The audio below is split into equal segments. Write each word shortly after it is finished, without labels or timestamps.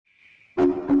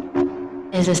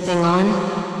Is this thing on?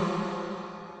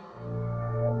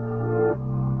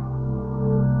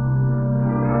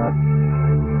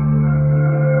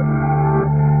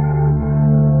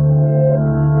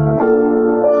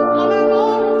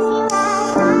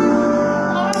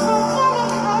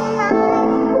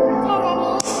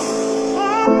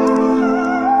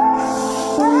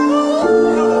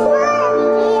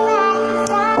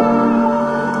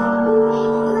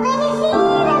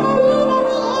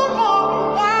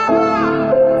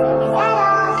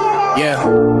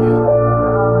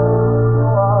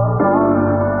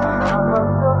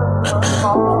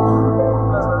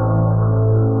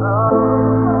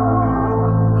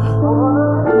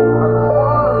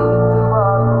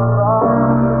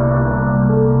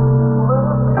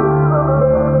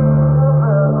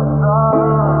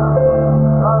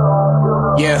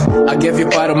 I gave you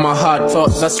part of my heart,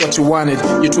 thought that's what you wanted.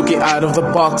 You took it out of the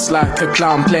box like a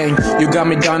clown playing. You got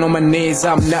me down on my knees,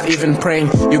 I'm not even praying.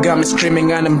 You got me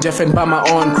screaming and I'm deafened by my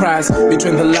own cries.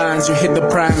 Between the lines, you hit the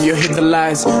prime, you hit the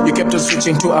lies. You kept on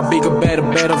switching to a bigger, better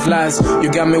bed of lies. You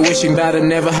got me wishing that I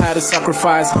never had to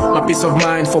sacrifice my peace of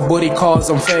mind for booty calls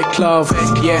on fake love.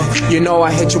 Yeah, you know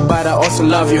I hate you but I also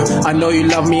love you. I know you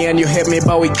love me and you hate me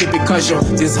but we keep it casual.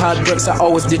 These heartbreaks are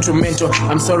always detrimental.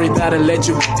 I'm sorry that I let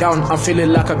you down, I'm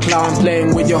feeling like a clown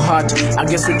playing with your heart. I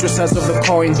guess with two sides of the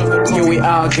coin. Here we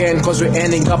are again cause we're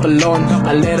ending up alone.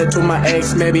 I let it to my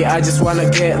ex, maybe I just wanna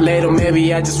get laid, or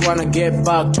maybe I just wanna get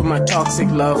back to my toxic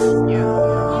love.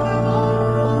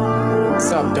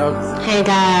 What's up, dog? Hey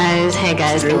guys,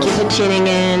 thank you for tuning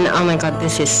in. Oh my god,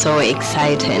 this is so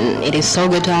exciting. It is so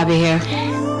good to have you here.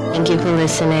 Thank you for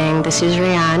listening. This is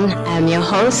Rianne. I'm your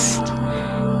host,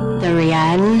 the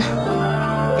Rianne.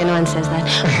 No one says that.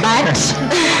 But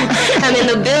I'm in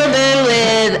the building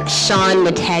with Sean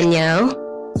Motenyo,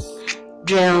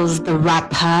 Drills the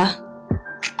rapper,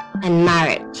 and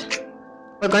Marit.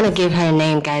 We're gonna give her a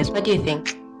name, guys. What do you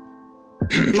think?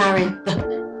 Marit.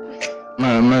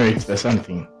 Marit, there's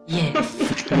something. Yes.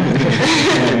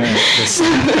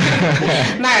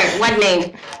 Marit, what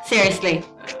name? Seriously.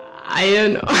 I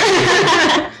don't know.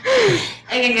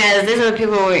 Okay, guys, these are the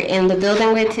people we're in the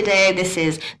building with today. This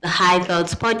is the High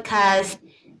Thoughts Podcast,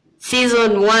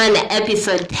 Season 1,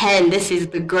 Episode 10. This is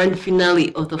the grand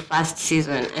finale of the first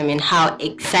season. I mean, how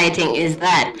exciting is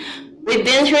that? We've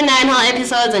been through 9 whole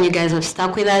episodes, and you guys have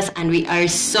stuck with us, and we are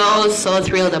so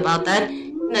thrilled about that.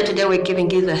 Now, today we're giving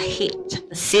you the heat,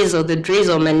 the sizzle, the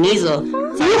drizzle, manizzle.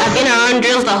 So I've been around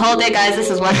drills the whole day, guys. This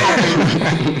is what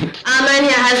happens. Aman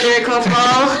here has the lyrical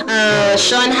flow.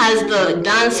 Sean has the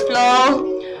dance flow.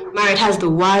 Marit has the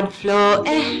word flow.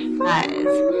 Guys.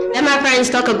 Let my friends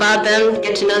talk about them,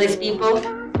 get to know these people.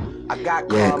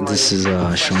 Yeah, this is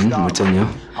Sean Motenyo.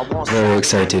 Very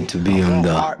excited to be on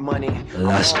the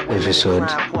last episode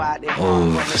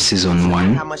of Season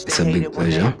 1. It's a big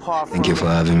pleasure. Thank you for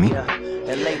having me.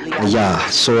 Yeah,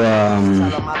 so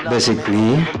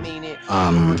basically,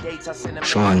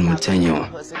 Sean Motenyo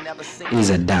is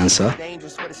a dancer,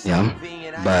 yeah,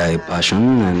 by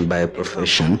passion and by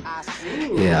profession.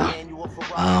 Yeah,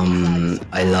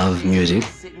 I love music.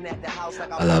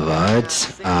 I love art.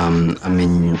 I'm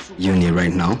in uni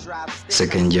right now,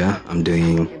 second year. I'm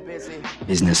doing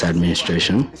business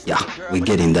administration. Yeah, we're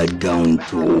getting that gown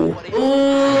too.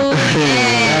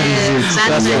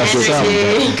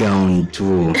 That's gown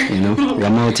too. You know, we're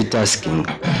multitasking.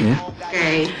 Yeah.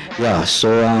 Great. Yeah.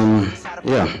 So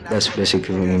yeah, that's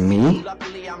basically me.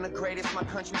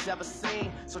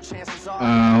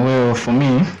 Well, for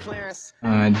me,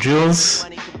 Drills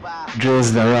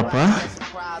the rapper.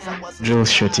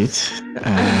 Drills shot it.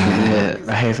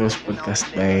 The High Thoughts Podcast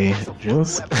by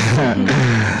Drills.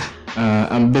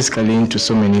 I'm basically into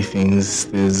so many things.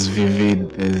 There's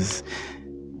Vivid,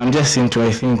 I'm just into,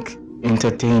 I think,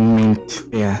 entertainment,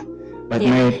 yeah. But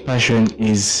my passion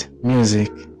is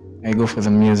music. I go for the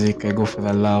music, I go for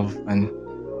the love, and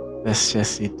that's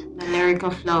just it. The lyrical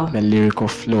flow. The lyrical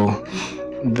flow.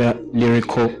 The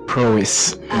lyrical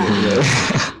prowess.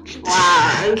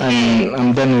 Wow, okay. And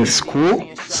I'm done with school,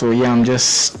 so yeah, I'm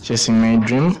just chasing my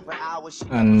dream.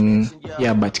 And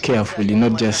yeah, but carefully,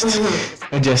 not just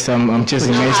I'm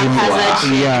chasing my dream.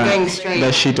 Yeah,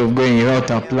 that shit of going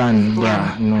without a plan.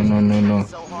 Yeah, no.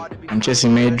 I'm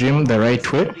chasing my dream the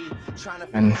right way,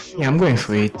 and yeah, I'm going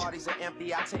for it.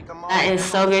 That is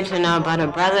so good to know about a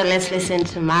brother. Let's listen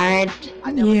to Marit.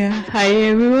 Yeah, hi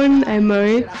everyone, I'm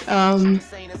Marit.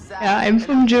 I'm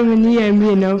from Germany. I'm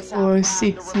here now for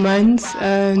 6 months,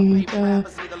 and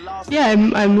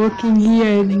I'm working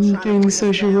here and doing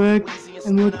social work.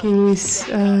 I'm working with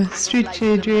street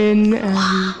children,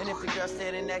 and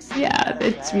Yeah,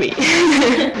 that's me.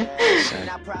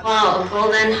 Wow, a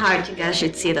golden heart. You guys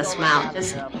should see the smile.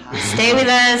 Just stay with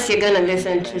us. You're gonna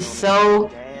listen to so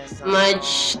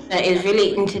much that is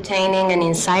really entertaining and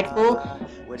insightful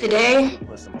today.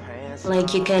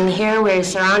 Like you can hear, we're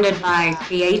surrounded by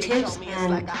creatives,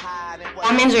 and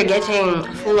that means we're getting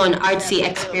full-on artsy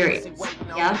experience.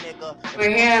 Yeah,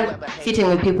 we're here sitting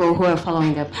with people who are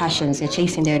following their passions. They're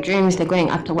chasing their dreams. They're going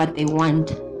after what they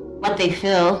want, what they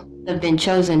feel they've been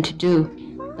chosen to do,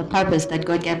 the purpose that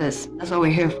God gave us. That's what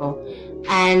we're here for.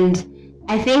 And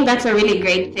I think that's a really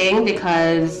great thing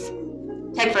because,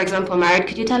 take for example, Marit,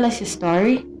 could you tell us your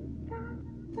story?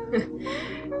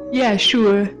 Yeah,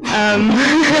 sure.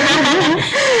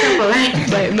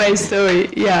 My story,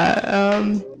 yeah.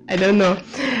 I don't know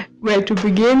where to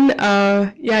begin.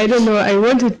 Yeah, I don't know. I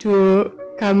wanted to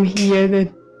come here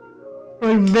that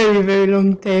for a very, very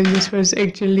long time. This was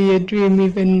actually a dream,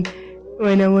 even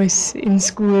when I was in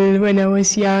school, when I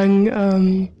was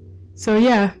young. So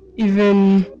yeah,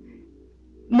 even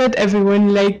not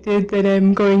everyone liked it that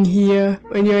I'm going here.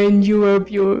 When you're in Europe,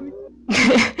 your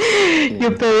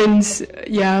parents,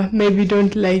 yeah, maybe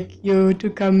don't like you to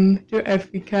come to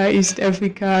Africa, East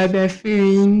Africa. They're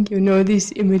fearing,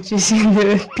 these images in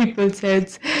the people's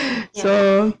heads. Yeah.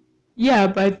 So, yeah,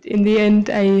 but in the end,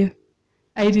 I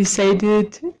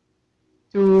decided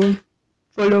to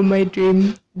follow my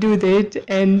dream, do that,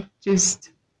 and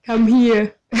just come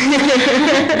here.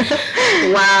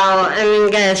 Wow, I mean,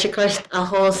 guys, she crushed a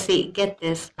whole sea. Get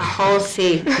this, a whole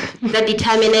sea. The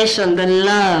determination, the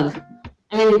love.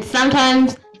 I mean,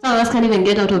 sometimes some of us can't even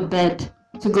get out of bed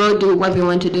to go do what we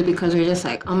want to do because we're just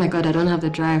like, oh my God, I don't have the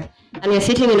drive. And we're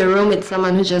sitting in a room with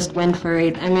someone who just went for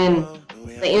it. I mean,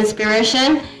 the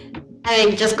inspiration, I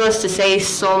mean, just goes to say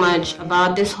so much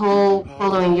about this whole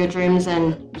following your dreams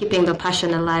and keeping the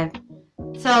passion alive.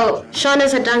 So, Sean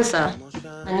is a dancer.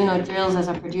 And Drills as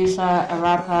a producer, a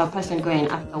rapper, a person going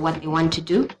after what they want to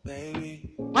do.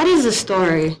 What is the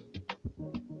story?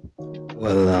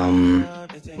 Well,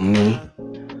 me,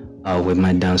 with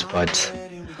my dance part,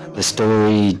 the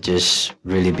story just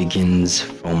really begins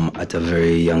from at a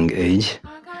very young age.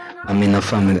 I'm in a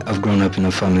family, I've grown up in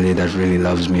a family that really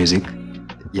loves music.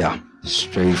 Yeah,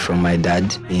 straight from my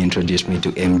dad. He introduced me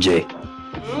to MJ.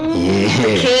 Yeah.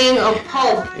 The king of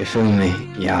pop. You feel me?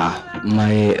 Yeah.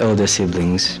 My elder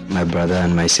siblings, my brother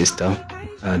and my sister,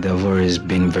 they've always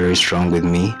been very strong with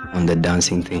me on the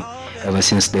dancing thing. Ever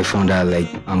since they found out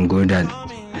I'm good at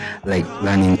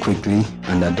learning quickly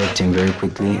and adapting very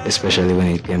quickly, especially when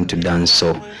it came to dance.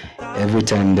 So every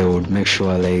time they would make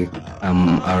sure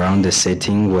I'm around the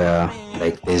setting where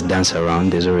there's dance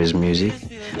around, there's always music.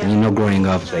 And growing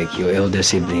up, your elder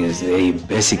siblings, they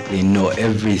basically know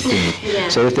everything. Yeah.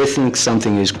 So if they think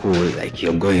something is cool,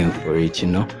 you're going for it,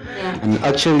 Yeah. And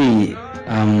actually,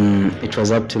 it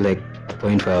was up to a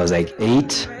point where I was 8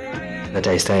 that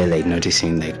I started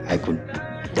noticing I could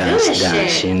dance,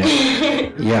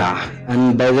 Yeah.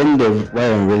 And by then they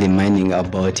weren't really minding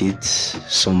about it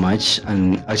so much.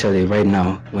 And actually right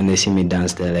now, when they see me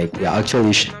dance, they're we're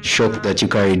actually shocked that you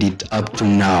carried it up to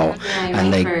now. Yeah,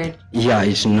 and yeah,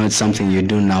 it's not something you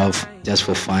do now just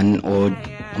for fun or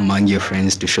among your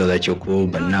friends to show that you're cool,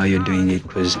 but now you're doing it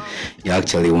because you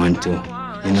actually want to,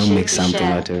 make something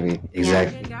out of it.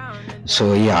 Exactly. Yeah.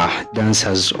 So yeah, dance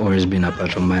has always been a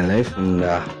part of my life, and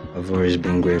I've always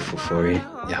been grateful for it.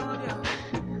 Yeah.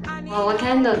 Well, what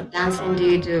kind of dancing do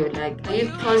you do? Are you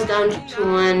closed down to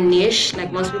one niche?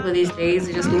 Most people these days,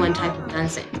 you just do one type of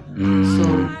dancing.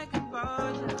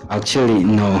 Actually,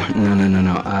 no.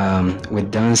 With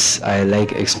dance, I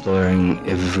like exploring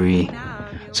every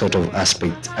sort of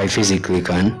aspect I physically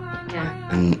can.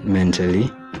 Yeah. And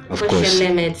mentally, of course.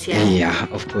 Pushing limits, yeah. Yeah,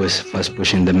 of course, first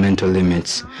pushing the mental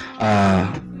limits.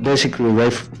 Basically,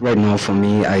 right now for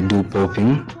me, I do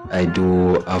popping, I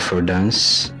do Afro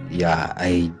dance. Yeah,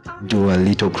 I do a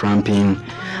little cramping.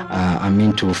 I'm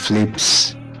into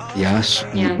flips. Yes,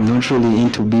 yeah. Not really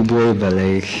into b-boy, but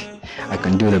I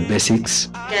can do the basics.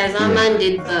 Guys, our man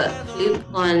did the flip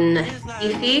on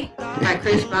Fifi by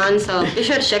Chris Brown, so be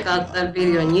sure to check out that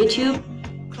video on YouTube.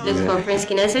 Look for Prince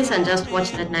Kinesis and just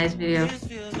watch that nice video.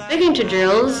 Speaking to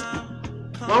Drills,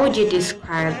 what would you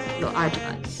describe your art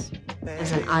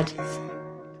as an artist?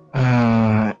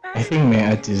 I think my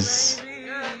art is,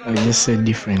 I just say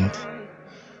different.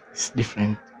 It's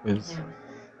different because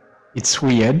it's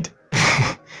weird.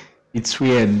 It's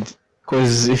weird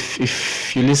because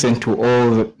if you listen to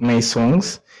all my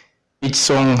songs, each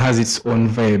song has its own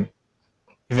vibe.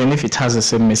 Even if it has the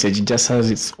same message, it just has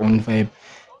its own vibe.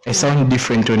 I sound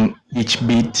different on each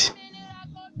beat.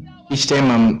 Each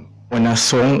time on a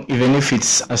song, even if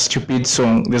it's a stupid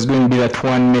song, there's going to be that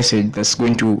one message that's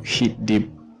going to hit deep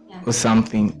or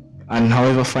something. And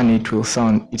however funny it will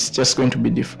sound, it's just going to be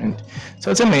different.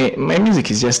 So I'd say my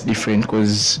music is just different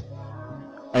because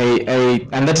I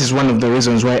and that is one of the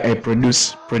reasons why I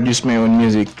produce my own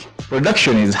music.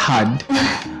 Production is hard,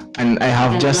 and I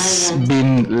have just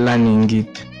been learning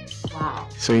it. Wow.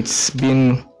 So it's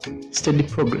been steady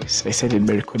progress. I started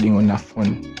by recording on a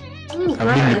phone.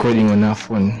 I've been recording on a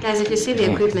phone. Guys, if you see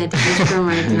the equipment in this room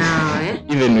right now,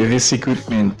 Even with this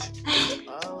equipment,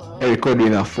 I record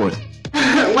with a phone.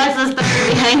 What's the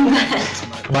story behind that?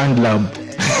 BandLab.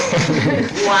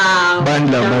 Wow.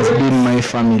 BandLab has been my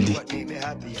family.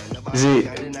 See,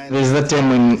 there's that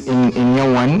time in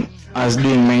year one, I was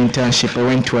doing my internship. I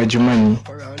went to Ajumani,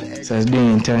 so I was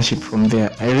doing internship from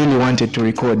there. I really wanted to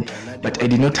record, but I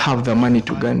did not have the money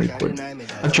to go and record.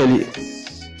 Actually,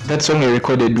 that song I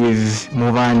recorded with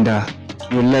Movanda,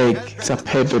 you like, it's a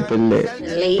pepele,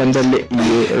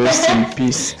 rest in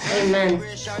peace. Amen.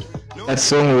 That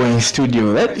song we were in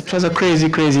studio. It was a crazy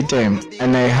time,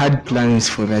 and I had plans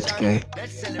for that guy.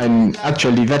 And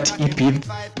actually, that EP,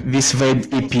 this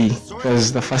Vibe EP,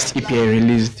 was the first EP I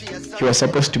released. He was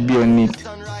supposed to be on it,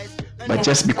 but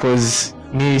just because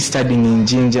me studying in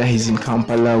Jinja, he's in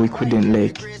Kampala, we couldn't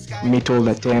meet all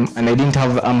the time, and I didn't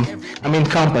have I'm in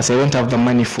campus. I don't have the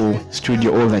money for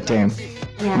studio all the time.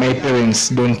 Yeah. My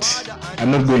parents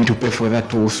I'm not going to pay for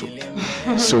that also.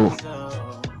 So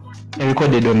I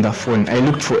recorded on the phone. I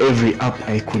looked for every app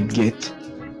I could get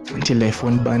until I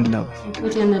found BandLab. You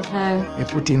put in the time. I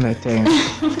put in the time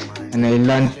and I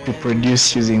learned to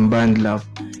produce using BandLab.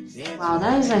 Wow,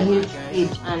 that is a huge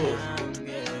feat. And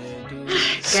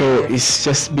so it's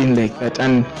just been like that.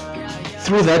 And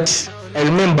through that, I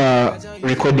remember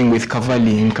recording with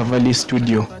Cavalli in Cavalli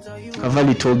studio.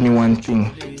 Cavalli told me one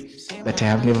thing that I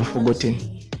have never forgotten.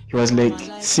 He was like,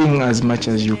 sing as much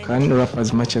as you can, rap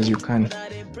as much as you can,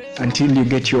 until you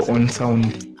get your own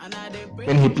sound.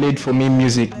 When he played for me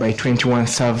music by 21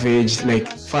 Savage,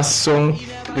 first song,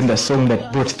 then the song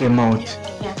that brought them out.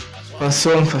 yeah. First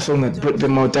song that brought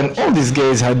them out. And all these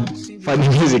guys had funny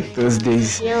music those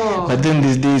days. Yo. But then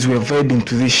these days we're vibing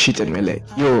to this shit and we're like,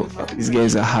 yo, these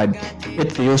guys are hard. Yet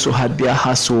they also had their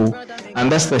hustle.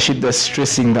 And that's the shit that's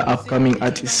stressing the upcoming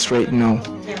artists right now.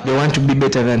 They want to be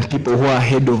better than people who are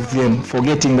ahead of them,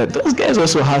 forgetting that those guys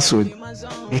also hustled.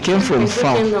 They came from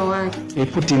far. They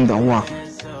put in the work.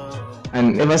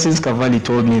 And ever since Cavalli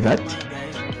told me that,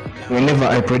 whenever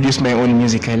I produce my own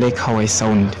music, I like how I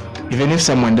sound. Even if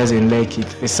someone doesn't like it,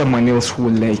 there's someone else who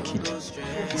will like it.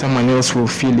 Someone else will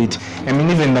feel it. I mean,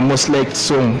 even the most liked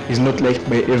song is not liked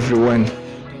by everyone.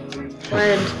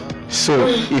 Word. So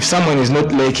if someone is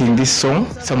not liking this song,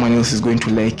 someone else is going to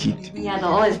like it. Yeah,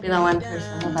 there'll always be that one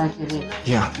person who likes it.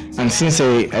 Yeah, and since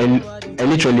I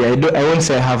literally, I won't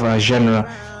say I have a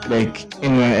genre.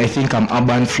 Anyway, I think I'm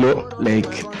urban flow,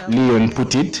 like Leon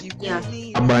put it. Yeah.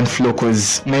 Urban flow,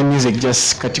 because my music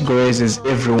just categorizes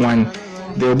everyone.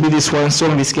 There'll be this one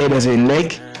song this guy doesn't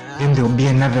like, then there'll be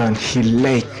another one he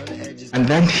like, and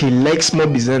then he likes more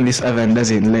than this other one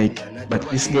doesn't like. But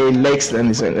this guy likes than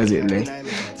this one doesn't like.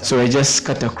 So I just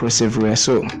cut across everywhere.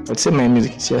 So I'd say my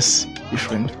music is just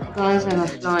different. Goes with the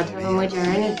flow, whatever mood you're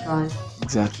in, it goes.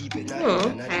 Exactly.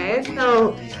 Okay,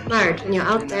 so Mark, when you're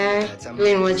out there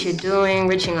doing what you're doing,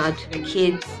 reaching out to the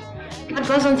kids, what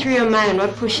goes on through your mind?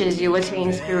 What pushes you? What's your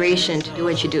inspiration to do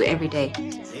what you do every day?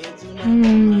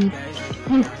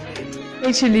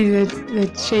 Actually,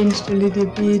 that changed a little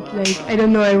bit. I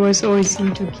don't know, I was always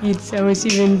into kids. I was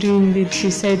even doing it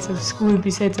besides of school,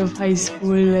 besides of high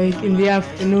school. In the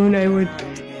afternoon, I would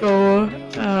go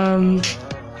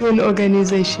to an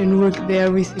organization, work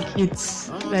there with the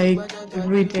kids,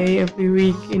 every day, every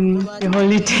week, in the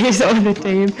holidays, all the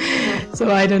time. So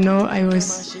I don't know, I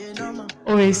was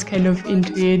always kind of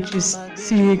into it. Just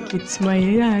see a kid smile,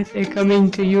 yeah, they're coming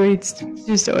to you. It's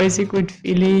just always a good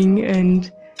feeling.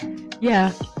 And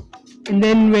yeah, and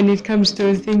then when it comes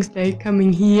to things like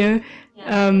coming here,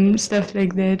 stuff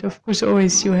like that, of course,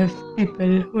 always you have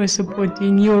people who are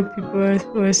supporting you, people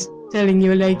who are telling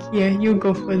you yeah, you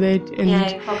go for that. And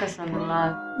yeah, you focus on the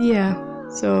love. Yeah,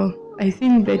 so I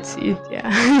think that's it,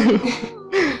 yeah.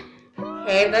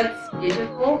 Okay, that's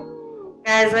beautiful.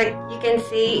 Guys, you can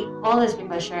see all these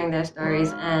people sharing their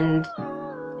stories, and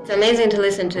it's amazing to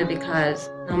listen to because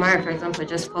Namara, for example,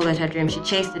 just followed her dream. She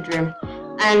chased the dream.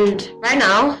 And right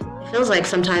now, it feels like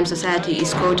sometimes society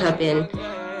is caught up in,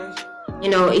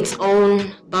 its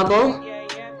own bubble.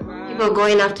 People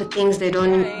going after things they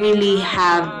don't really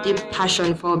have deep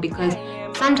passion for because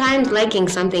sometimes liking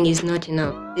something is not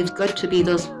enough. There's got to be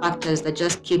those factors that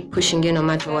just keep pushing you no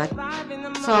matter what.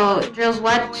 So, Drills,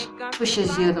 what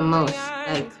pushes you the most?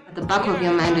 Like, at the back of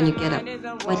your mind when you get up,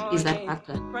 what is that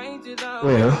factor?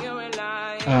 Well,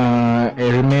 I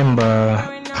remember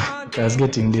I was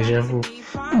getting deja vu.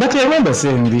 But I remember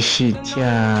saying this shit,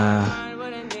 yeah.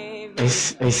 I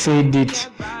said it.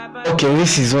 Okay,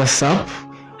 this is what's up.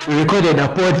 We recorded a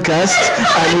podcast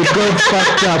and we got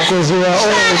fucked up because we were all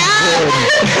gone.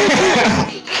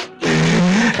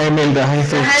 I mean, the High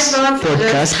Thoughts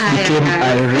podcast became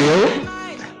a real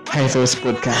High Thoughts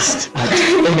podcast. But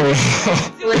anyway,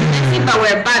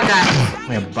 we're back.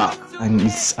 We're back, and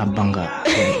it's a banger.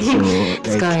 So,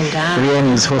 it's going down.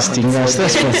 Rian is hosting us.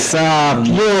 That's what's up,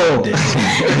 yo.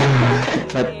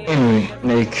 But anyway,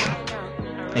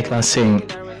 like I was saying,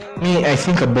 me, I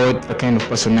think about the kind of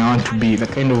person I want to be, the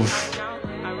kind of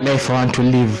life I want to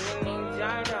live.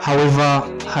 However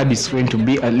hard it's going to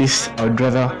be, at least I would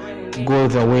rather go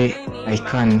the way I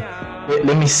can.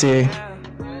 Let me say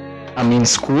I'm in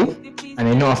school and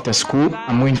I know after school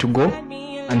I'm going to go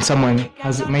and someone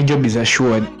has, my job is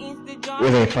assured,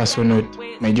 whether I pass or not,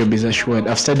 my job is assured.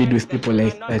 I've studied with people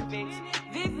like that.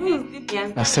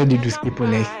 I've studied with people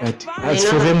like that. As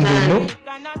for them, they know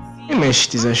my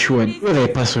shit is assured, whether I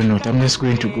pass or not, I'm just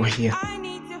going to go here.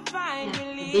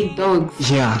 Big dogs.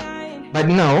 Yeah. But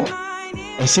now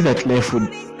I see that life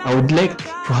I would like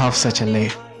to have such a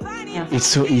life. Yeah. It's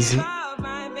so easy.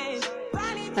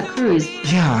 The cruise.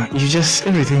 Yeah,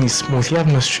 everything is smooth, you have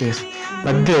no stress.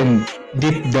 But then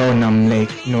deep down I'm like,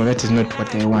 no, that is not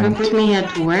what I want. Don't put me here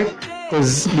to work.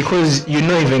 Because you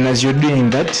know, even as you're doing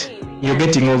that, you're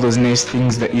getting all those nice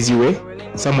things the easy way.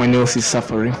 Someone else is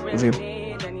suffering with it.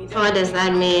 So what does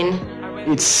that mean?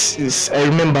 It's I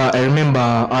remember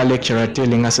our lecturer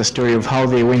telling us a story of how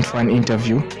they went for an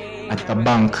interview at the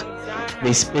bank.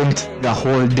 They spent the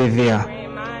whole day there.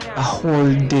 A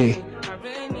whole day.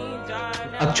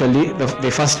 Actually, they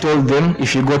first told them,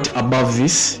 if you got above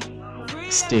this,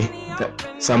 stay.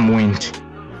 Some went.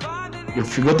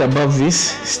 If you got above this,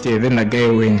 stay. Then the guy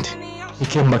went. He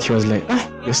came back, he was like,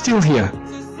 you're still here.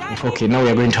 Like, okay, now we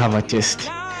are going to have a test.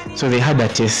 So they had a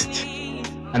test.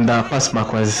 And the pass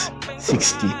mark was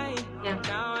 60. Yeah.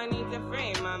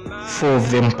 4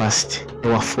 of them passed.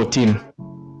 There were 14.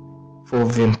 4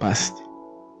 of them passed.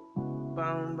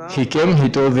 He came, he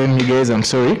told them, you guys, I'm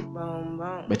sorry.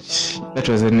 But that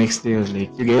was the next day. I was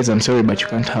like, you guys, I'm sorry, but you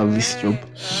can't have this job.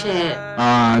 Shit.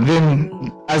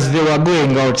 Then, as they were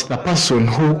going out, the person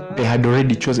who they had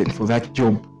already chosen for that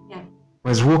job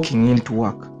was walking into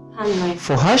work.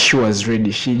 For her, she was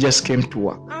ready. She just came to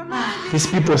work. These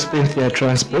people spent their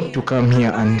transport to come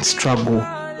here and struggle.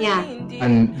 Yeah.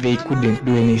 And they couldn't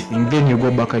do anything. Then you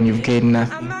go back and you've gained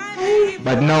nothing.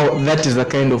 But now, that is the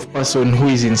kind of person who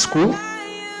is in school.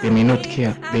 They may not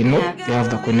care. They know they have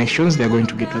the connections. They're going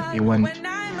to get what they want.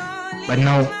 But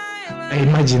now, I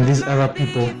imagine these other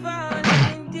people.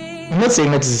 I'm not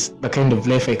saying that is the kind of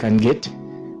life I can get.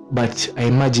 But I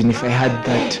imagine if I had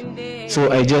that.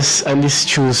 So I just at least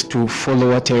choose to follow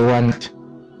what I want.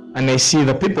 And I see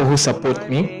the people who support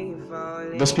me,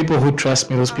 those people who trust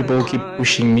me, those people who keep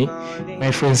pushing me.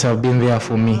 My friends have been there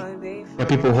for me. The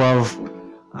people who have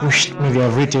pushed me, they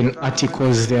have written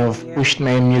articles, they have pushed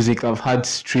my music, I've had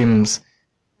streams.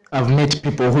 I've met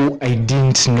people who I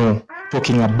didn't know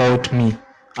talking about me.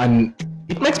 And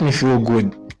it makes me feel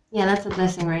good. Yeah, that's a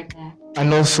blessing right there.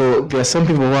 And also, there are some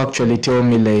people who actually tell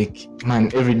me like,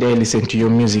 man, every day I listen to your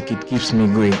music, it keeps me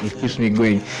going, it keeps me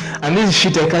going. And this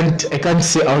shit I can't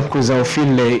say out because I'll feel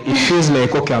like, it feels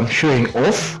like, okay, I'm showing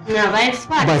off. No, but it's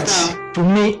fun. But to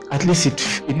me, at least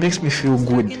it makes me feel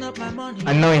good.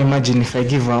 And now imagine if I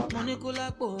give up,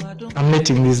 I'm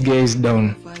letting these guys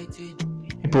down.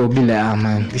 People will be like,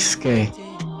 man, this guy,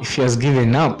 if he has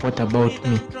given up, what about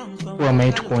me? Who am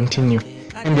I to continue?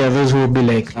 And there are those who will be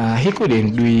like, he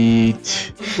couldn't do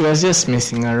it. He was just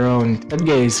messing around. That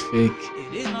guy is fake.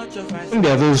 And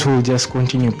there are those who will just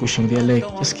continue pushing. They're like,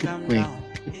 just keep going.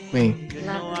 Keep going.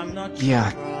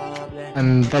 Yeah.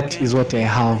 And that is what I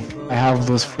have. I have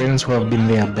those friends who have been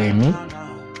there by me.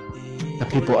 The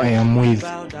people I am with.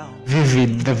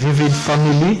 The Vivid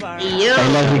family. I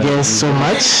love you guys so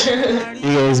much.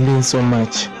 You guys mean so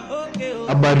much.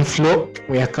 Urban Flow,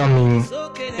 we are coming.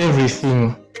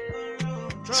 Everything.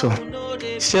 So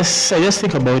I just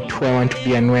think about who I want to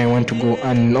be and where I want to go.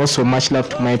 And also much love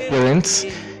to my parents.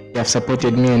 They have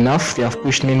supported me enough. They have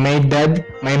pushed me. My dad,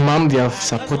 my mom, they have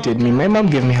supported me. My mom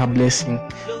gave me her blessing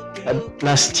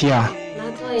last year.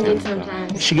 That's all you need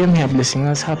sometimes. She gave me her blessing.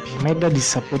 I was happy. My dad is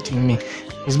supporting me.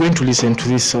 He's going to listen to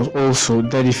this also.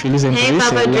 Dad, if you listen to this,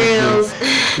 Papa Drills.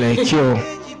 like, yo,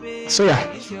 So yeah,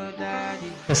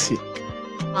 that's it.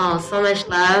 Oh, so much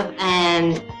love.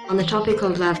 And on the topic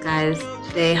of love, guys,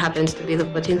 today happens to be the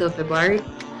 14th of February.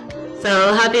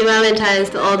 So happy Valentine's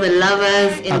to all the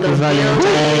lovers in Happy the Valentine's.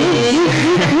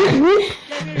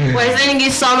 building. We're sending you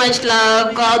so much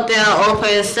love. Go out there all for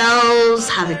yourselves.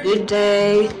 Have a good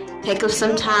day. Take up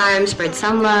some time. Spread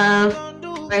some love.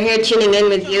 We're here tuning in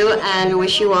with you and we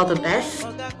wish you all the best.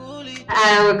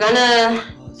 We're gonna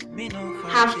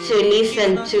have to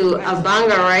listen to a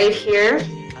banger right here.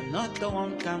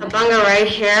 A banger right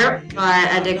here by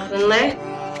Adekunle.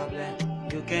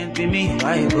 You can't be me,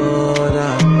 why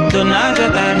bother? Don't have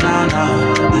your time now.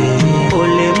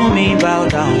 Only move bow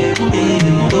down.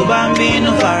 To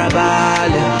bambino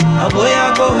farabale.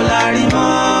 Aboya go lari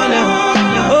mole.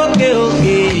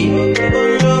 Okay.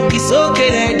 It's okay,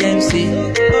 let them see.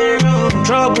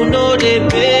 Trouble no they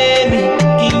pay me.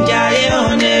 Injaye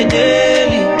on a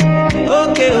daily.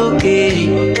 Okay.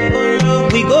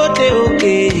 We go to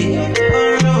okay.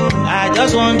 I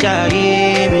just want to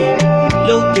hear me.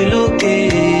 Look.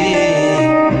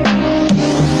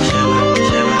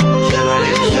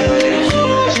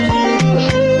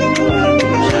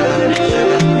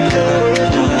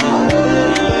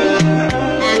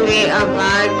 And we are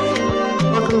back.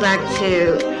 Welcome back to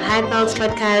High Thoughts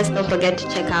Podcast. Don't forget to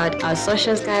check out our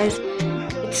socials, guys.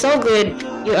 It's so good.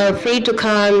 You are free to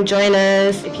come join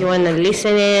us if you want to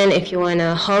listen in, if you want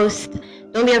to host.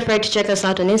 Don't be afraid to check us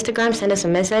out on Instagram. Send us a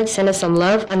message, send us some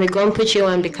love, and we're going to put you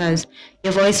on because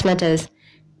your voice matters.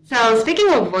 So, speaking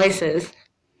of voices,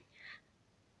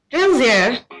 Drill's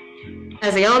here,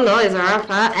 as you all know, is a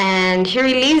rapper, and he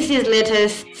released his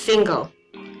latest single,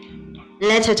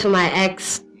 Letter to My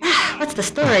Ex. What's the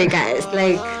story, guys?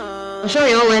 Like, I'm sure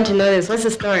you all want to know this. What's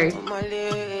the story?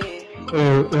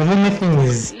 The funny thing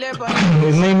is,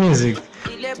 with my music,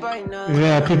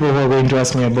 there are people who are going to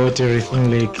ask me about everything,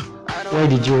 like, why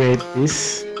did you write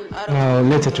this? Now,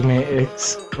 Letter to My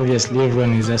Ex, obviously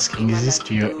everyone is asking, is this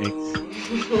to your ex?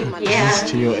 Yeah. Is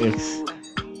this to your ex?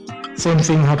 Same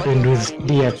thing happened with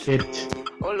Dear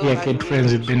Kate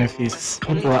Friends with Benefits.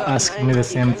 People are asking me the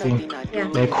same thing,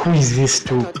 like, who is this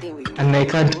to? And I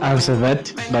can't answer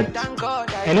that, but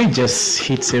I know it just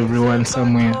hits everyone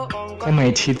somewhere. Somewhere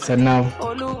it hits a nerve.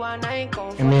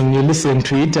 I mean, you listen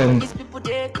to it, and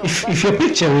if you're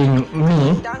picturing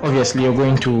me, obviously you're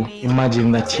going to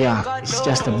imagine that, yeah, it's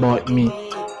just about me.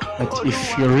 But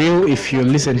if you're real, if you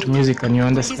listen to music and you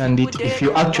understand it, if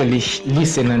you actually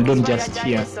listen and don't just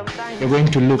hear, you're going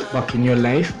to look back in your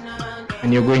life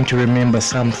and you're going to remember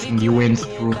something you went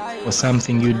through or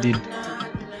something you did.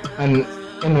 And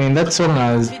anyway, in that song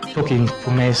I was talking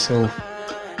to myself,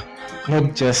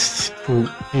 not just to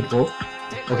people.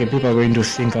 Okay, people are going to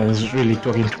think I was really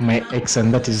talking to my ex,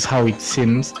 and that is how it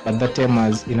seems, but that time I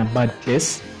was in a bad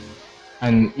place.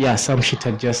 And yeah, some shit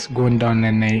had just gone down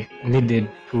and I needed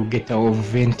to get out,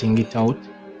 venting it out.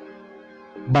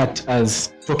 But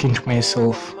as talking to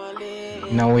myself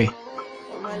in a way.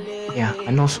 Yeah,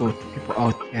 and also to people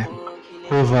out there,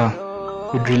 whoever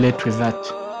could relate with that.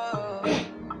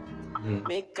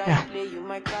 Yeah.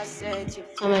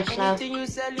 So much love.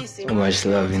 So much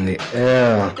love in the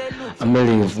air. I'm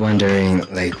really wondering,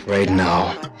 like right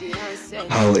now,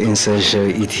 how essential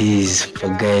it is for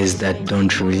guys that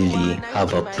don't really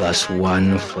have a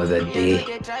 +1 for the day.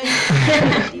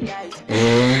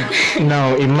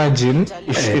 Now imagine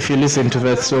if you listen to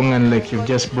that song and like you've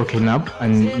just broken up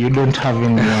and you don't have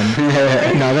anyone.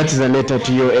 Now that is a letter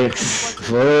to your ex.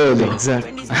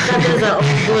 Exactly. That is the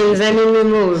old and then you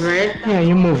move, right? Yeah,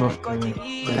 you move after that.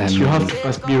 But you have to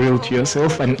first be real to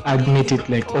yourself and admit it,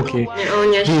 like, okay,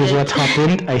 this is what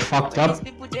happened, I fucked up,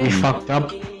 we fucked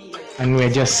up, and we're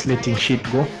just letting shit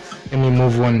go. Let me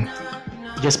move on.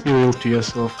 Just be real to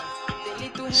yourself.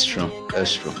 That's true.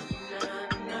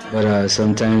 But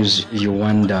sometimes you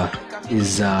wonder,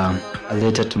 is a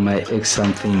letter to my ex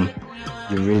something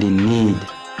you really need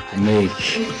to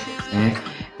make?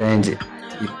 And it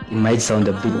might sound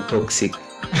a bit toxic.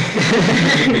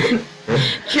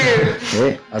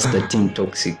 True. As the team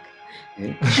toxic.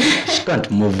 She can't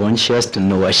move on, she has to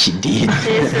know what she did.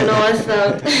 She has to know what's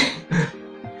up.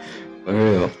 For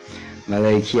real. But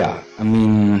like, yeah, I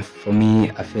mean, for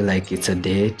me, I feel like it's a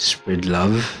day to spread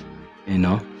love, you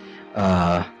know.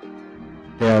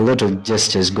 There are a lot of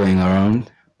gestures going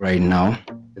around right now.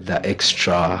 The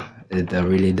extra,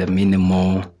 the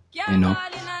minimal, you know.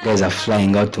 Guys are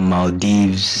flying out to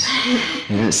Maldives.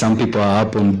 Some people are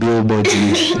up on billboards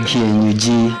in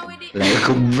KNUG. Like,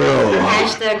 bro.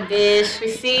 Hashtag Bish, we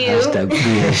see you. Hashtag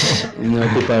Bish. You know,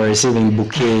 people are receiving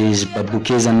bouquets, but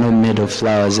bouquets are not made of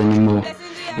flowers anymore.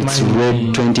 It's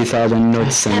red 20,000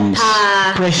 notes and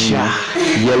Pressure.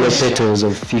 yellow petals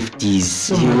of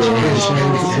 50s.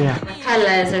 Yeah.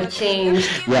 Colors have changed.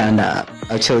 Yeah, and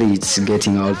actually it's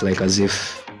getting out like as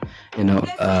if,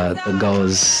 the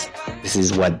girls, this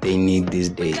is what they need these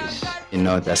days.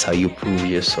 That's how you prove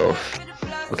yourself.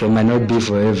 Okay, might not be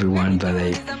for everyone, but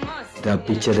like the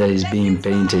picture that is being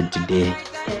painted today,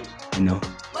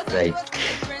 like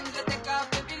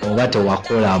obate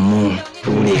wakolamu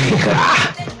tuleka.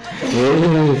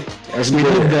 We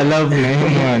need the love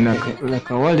man. Like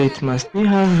a wallet must be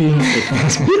happy. It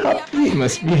must be happy. It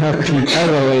must be happy.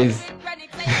 Otherwise.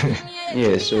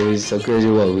 Yeah, so it's so crazy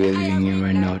what we're living in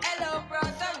right now.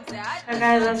 So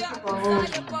guys, as people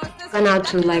who've gone out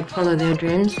to like follow their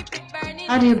dreams,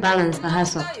 how do you balance the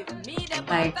hustle?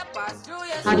 Like,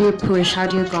 how do you push? How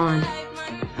do you go on?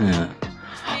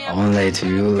 I won't lie to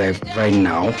you, like right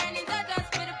now,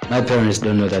 my parents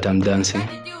don't know that I'm dancing.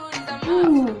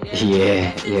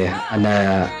 Yeah, and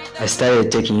I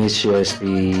started taking it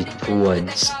seriously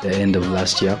towards the end of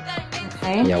last year.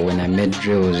 Okay. Yeah, when I made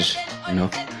drills, I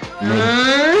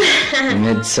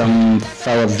made some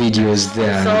fire videos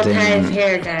there. So And then, guys,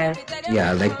 here guys.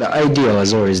 yeah, like the idea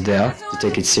was always there to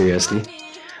take it seriously,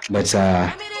 but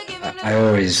I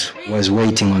always was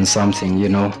waiting on something, be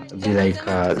like,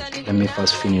 let me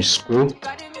first finish school,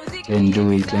 then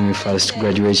do it. Let me first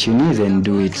graduate uni, then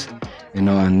do it,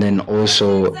 and then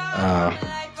also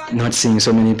not seeing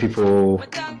so many people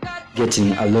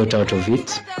getting a lot out of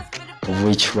it, of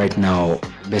which right now,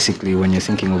 basically, when you're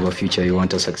thinking of a future, you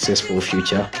want a successful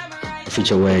future, a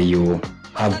future where you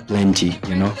have plenty,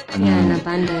 and in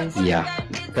abundance. yeah,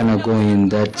 kind of going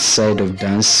that side of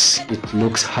dance, it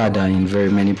looks harder in very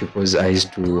many people's eyes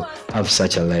to have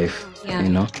such a life,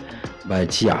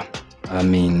 but yeah, I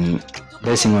mean,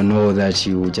 basing on all that,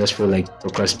 you just feel like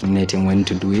procrastinating when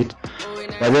to do it.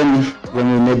 But then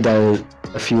when we made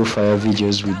a few fire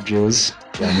videos with drills,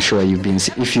 yeah, I'm sure you've been,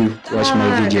 if you watch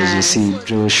my videos, you see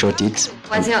drill shot it.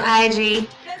 What's your IG?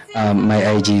 My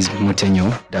IG is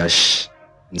Mutenyo dash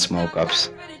in small caps.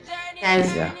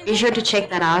 Guys, be sure to check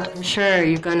that out. I'm sure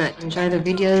you're gonna enjoy the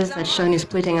videos that Sean is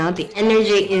putting out. The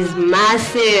energy is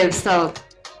massive, so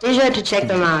be sure to check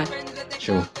them out.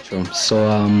 Sure. So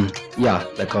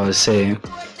like I was saying,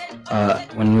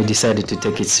 when we decided to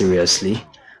take it seriously,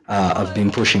 I've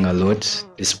been pushing a lot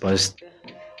this past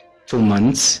 2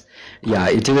 months. Yeah,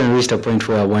 it even reached a point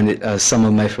where I wanted, some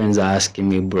of my friends are asking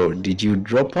me, bro, did you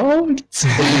drop out?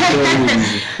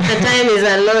 The time is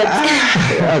a lot.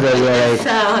 Others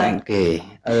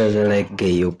are like, okay,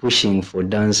 you're pushing for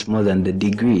dance more than the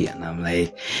degree. And I'm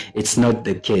like, it's not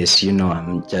the case,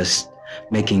 I'm just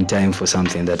making time for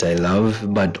something that I love.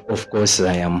 But of course,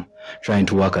 I am trying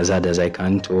to work as hard as I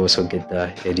can to also get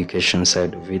the education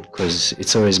side of it, because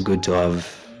it's always good to have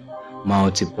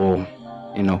multiple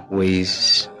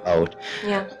ways out.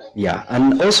 Yeah,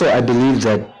 and also I believe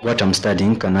that what I'm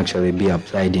studying can actually be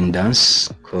applied in dance,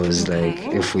 because like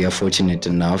if we are fortunate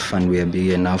enough and we are big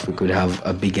enough, we could have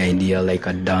a big idea like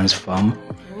a dance firm.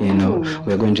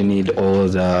 We're going to need all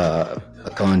the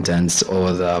accountants,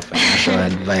 all the financial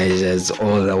advisors,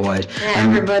 all the what. And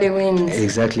everybody wins.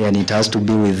 Exactly, and it has to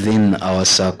be within our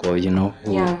circle,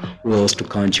 who else to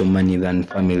count your money than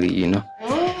family,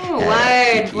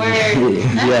 Word.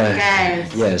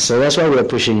 Yeah, so that's why we're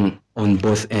pushing on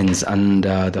both ends, and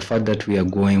the fact that we are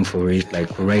going for it like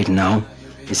right now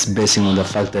is basing on the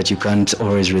fact that you can't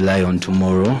always rely on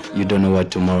tomorrow. You don't know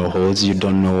what tomorrow holds. You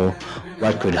don't know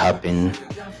what could happen,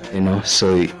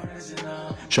 so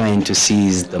trying to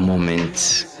seize the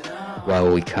moment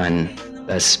while we can.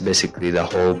 That's basically the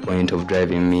whole point of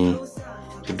driving me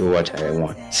to do what I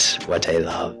want, what I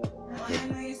love.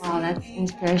 Wow, that's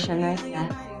inspiration right there.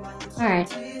 Alright,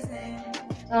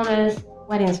 tell us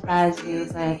what inspires you,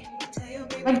 like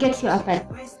what gets you up at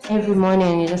every morning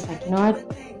and you're just like, you know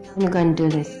what, let me go and do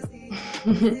this.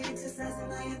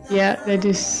 Yeah, that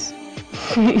is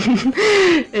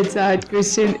it's a hard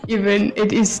question. Even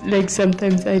it is like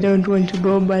sometimes I don't want to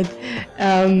go, but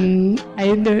I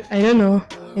don't know.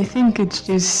 I think it's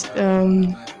just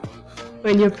when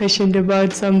you're passionate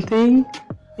about something,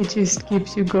 it just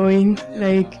keeps you going.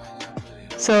 Like,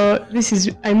 so this is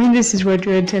what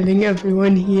we're telling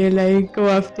everyone here, like, go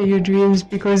after your dreams,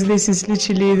 because this is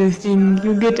literally the thing.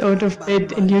 You get out of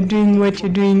bed and you're doing what you're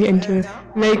doing and you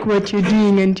like what you're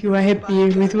doing and you are happy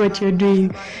with what you're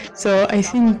doing. So I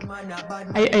think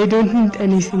I don't need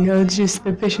anything else, just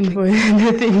the passion for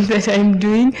the thing that I'm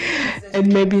doing,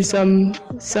 and maybe some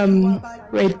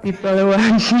great people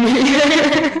around me.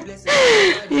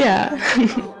 Yeah.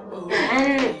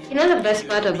 And the best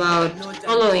part about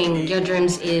following your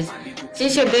dreams is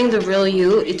since you're being the real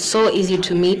you, it's so easy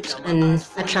to meet and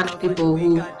attract people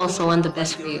who also want the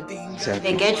best for you.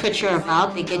 Exactly. They get what you're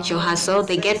about, they get your hustle,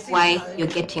 they get why you're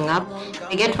getting up,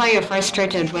 they get why you're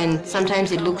frustrated when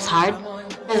sometimes it looks hard,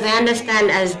 because they understand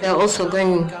as they're also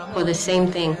going for the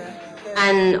same thing.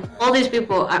 And all these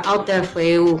people are out there for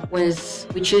you when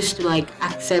we choose to like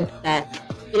accept that,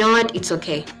 you know what, it's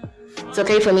okay. It's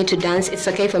okay for me to dance, it's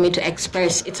okay for me to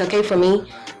express, it's okay for me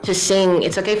to sing,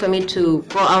 it's okay for me to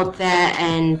go out there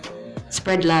and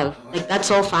spread love. Like,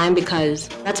 that's all fine because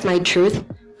that's my truth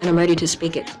and I'm ready to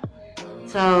speak it.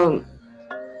 So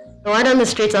the word on the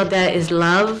streets out there is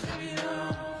love.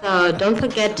 So don't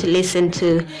forget to listen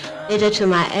to Letter to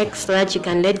My Ex so that you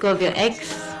can let go of your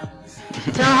ex.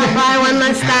 Tell her bye one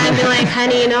last time, be like,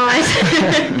 honey, you know what?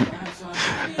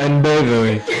 And by the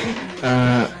way,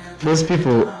 those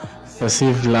people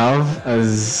perceive love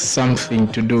as something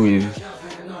to do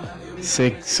with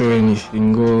sex or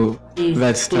anything, or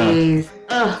that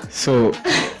stuff. So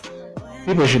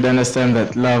people should understand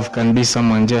that love can be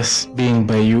someone just being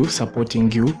by you,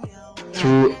 supporting you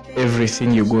through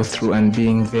everything you go through and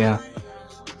being there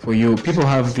for you. People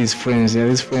have these friends. There are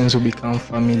these friends who become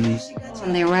family.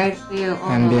 And they ride for you all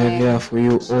and the they're way. there for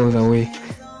you all the way.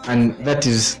 And that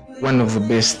is one of the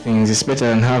best things. It's better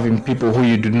than having people who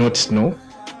you do not know,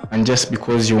 and just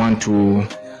because you want to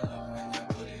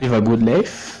live a good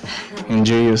life,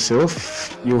 enjoy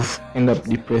yourself, you end up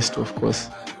depressed, of course.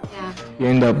 Yeah. You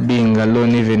end up being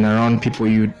alone even around people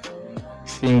you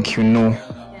think you know.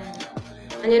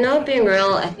 And you know, being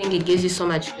real, I think it gives you so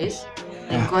much peace.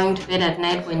 Like going to bed at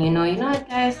night when you know what,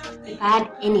 guys, if I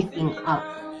had anything up,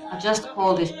 I'll just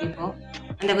call these people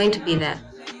and they're going to be there.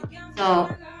 So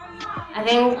I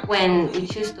think when we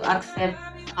choose to accept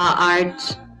our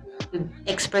art, to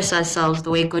express ourselves the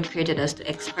way God created us to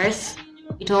express,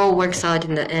 it all works out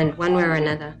in the end, one way or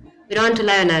another. We don't want to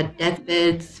lie on our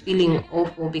deathbeds feeling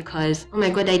awful because, oh my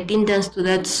God, I didn't dance to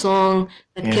that song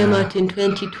that came out in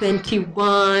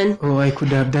 2021. Oh, I could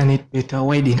have done it better.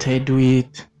 Why didn't I do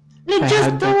it? Let's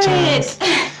just do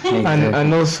it.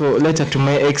 And also, Letter to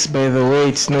My Ex, by the way,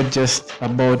 it's not just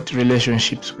about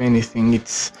relationships or anything.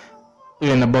 It's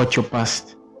even about your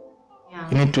past. Yeah.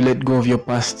 You need to let go of your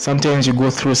past. Sometimes you go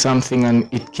through something and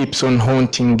it keeps on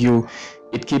haunting you.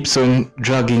 It keeps on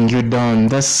dragging you down.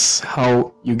 That's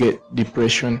how you get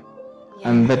depression.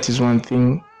 And that is one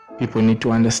thing people need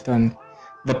to understand.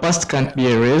 The past can't be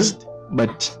erased,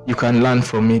 but you can learn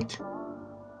from it.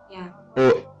 Yeah.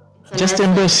 Just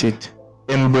embrace it.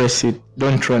 Embrace it.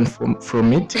 Don't run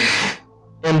from it.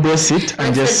 Embrace it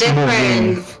and just move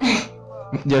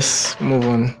on. Just move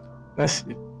on. That's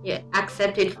it. Yeah,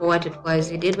 accept it for what it was.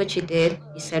 You did what you did.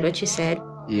 You said what you said.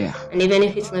 Yeah. And even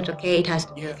if it's not okay, it has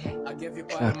to be okay. Okay,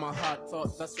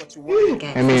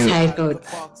 I mean, that's how it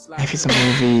goes. Life is a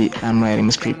movie. I'm writing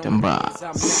a script and blah.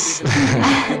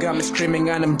 You got me screaming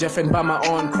and I'm deafened by my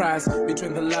own cries.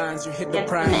 Between the lines, you hit the Get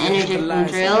prime. the energy from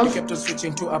drills. You kept on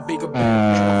switching to a bigger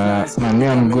Man, me,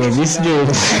 I'm good. This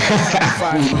James.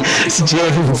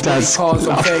 James does calls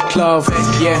on fake love.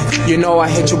 Yeah, you know I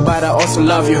hate you, but I also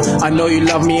love you. I know you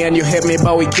love me and you hate me,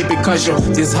 but we keep it casual.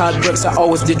 These heartbreaks are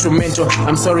always detrimental.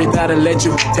 I'm sorry that I let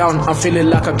you down. I'm feeling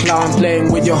like a clown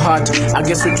playing with your heart. I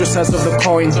guess with two sides of the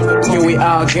coin. Here we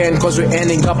are again, cause we're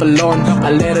ending up alone.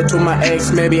 A letter to my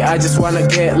ex, maybe I just wanna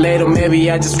get laid, or maybe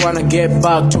I just wanna get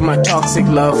back to my toxic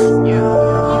love.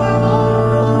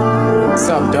 What's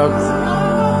up, dog?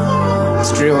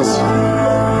 It's Drills.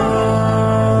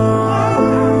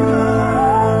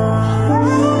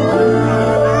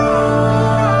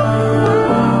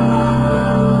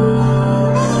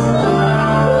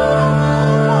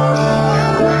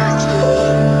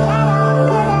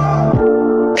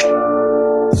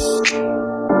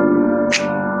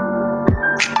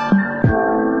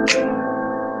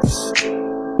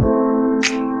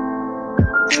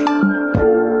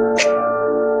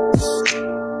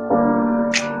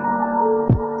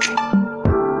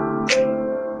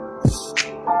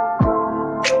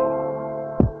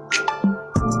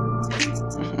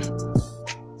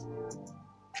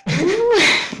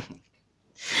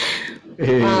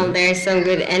 There's some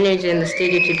good energy in the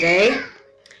studio today.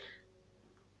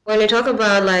 When we talk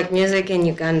about like music in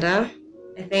Uganda,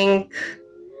 I think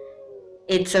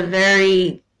it's a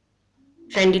very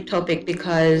trendy topic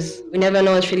because we never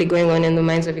know what's really going on in the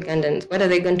minds of Ugandans. What are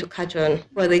they going to catch on?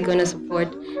 Who are they going to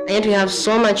support? And yet we have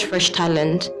so much fresh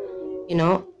talent, you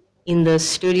know, in the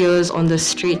studios, on the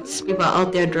streets. People are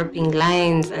out there dropping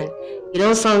lines and it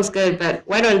all sounds good, but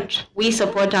why don't we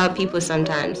support our people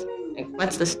sometimes? Like,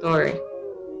 what's the story?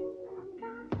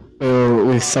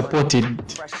 with supported,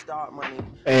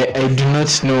 I do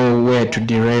not know where to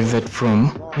derive that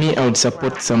from. Me, I would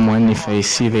support someone if I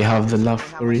see they have the love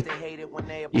for it,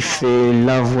 if they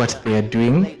love what they are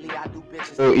doing,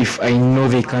 or if I know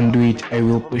they can do it, I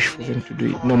will push for them to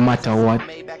do it, no matter what.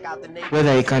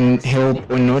 Whether I can help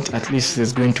or not, at least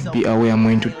there's going to be a way I'm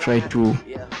going to try to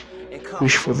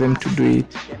push for them to do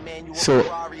it. So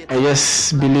I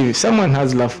just believe if someone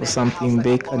has love for something,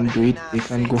 they can do it, they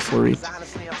can go for it.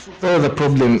 So the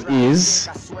problem is,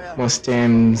 most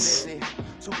times,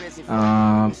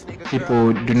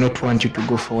 people do not want you to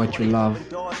go for what you love.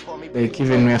 Like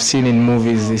even we have seen in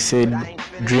movies, they said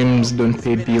dreams don't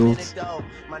pay bills.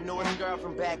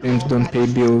 Dreams don't pay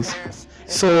bills.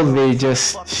 So they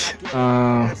just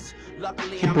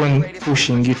keep on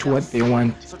pushing you to what they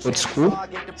want. Go to school,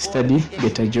 study,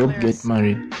 get a job, get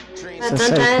married. But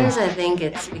sometimes I think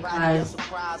it's because,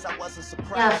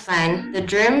 yeah, fine, the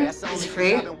dream is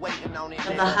free, but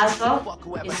the hustle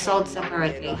is sold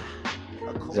separately.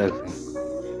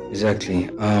 Exactly.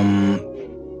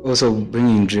 Also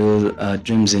bringing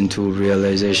dreams into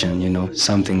realization,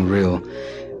 something real.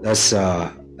 That's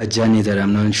a journey that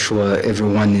I'm not sure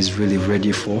everyone is really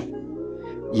ready for.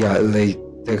 Yeah, like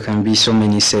there can be so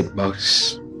many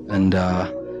setbacks and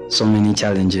so many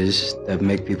challenges that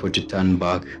make people to turn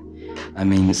back. I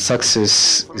mean,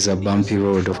 success is a bumpy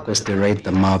road. Of course, they write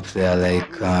the map there like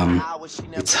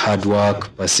it's hard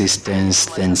work, persistence,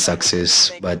 then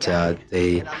success. But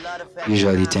they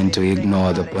usually tend to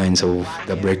ignore the points of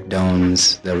the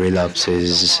breakdowns, the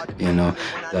relapses,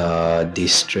 the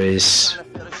distress,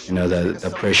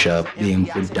 the pressure being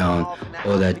put down,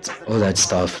 all that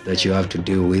stuff that you have to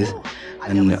deal with.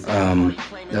 And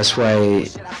that's why,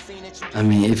 I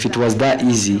mean, if it was that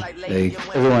easy, like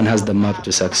everyone has the map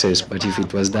to success, but if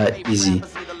it was that easy,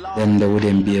 then there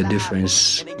wouldn't be a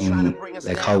difference in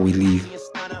like how we live.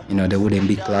 There wouldn't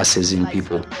be classes in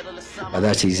people. But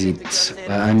that is it.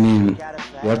 But I mean,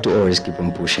 you have to always keep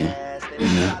on pushing.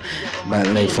 But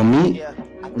like for me,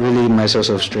 really my source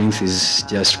of strength is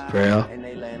just prayer,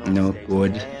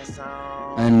 God.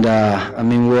 And I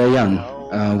mean, we are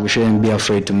young. We shouldn't be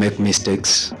afraid to make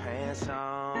mistakes.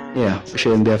 Yeah, we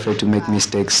shouldn't be afraid to make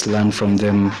mistakes, learn from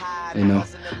them,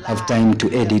 have time to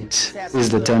edit. This is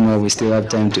the time where we still have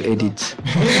time to edit.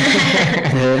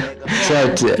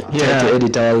 Try to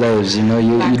edit our lives, you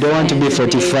don't want to be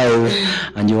 45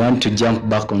 and you want to jump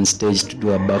back on stage to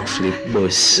do a backflip,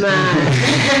 boss.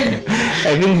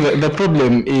 I think the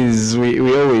problem is we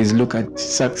always look at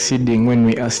succeeding when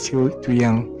we are still too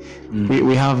young.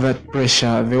 We have that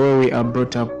pressure, the way we are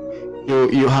brought up.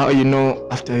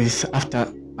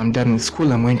 After I'm done with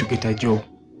school, I'm going to get a job.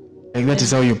 Like that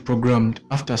is how you're programmed.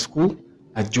 After school,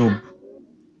 a job.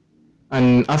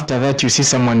 And after that, you see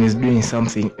someone is doing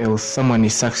something else. Someone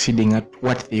is succeeding at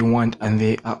what they want and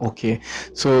they are okay.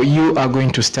 So you are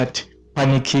going to start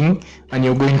panicking and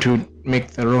you're going to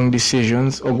make the wrong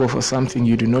decisions or go for something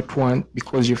you do not want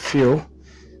because you feel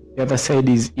the other side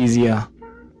is easier.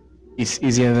 It's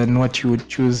easier than what you would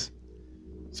choose.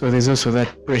 So there's also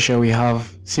that pressure we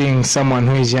have, seeing someone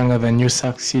who is younger than you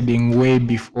succeeding way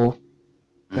before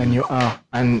than you are.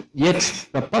 And yet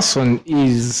the person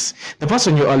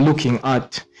you are looking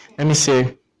at. Let me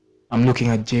say, I'm looking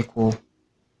at J. Cole,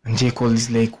 and J. Cole is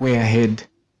like way ahead.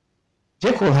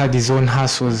 J. Cole had his own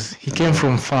hustles. He came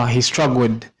from far. He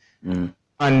struggled.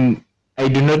 And I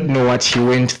do not know what he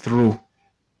went through.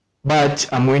 But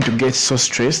I'm going to get so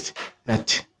stressed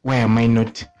that why am I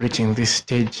not reaching this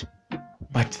stage?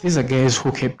 But these are guys who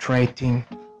kept writing.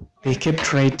 They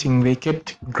kept writing, they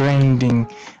kept grinding.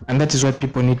 And that is what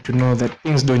people need to know, that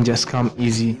things don't just come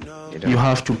easy. You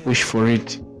have to push for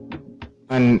it.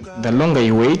 And the longer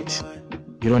you wait,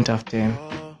 you don't have time.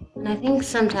 And I think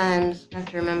sometimes you have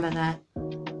to remember that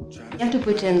you have to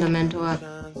put in the mental work.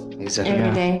 Exactly.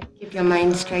 Every day. Keep your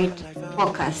mind straight,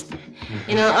 focused.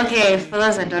 Okay, for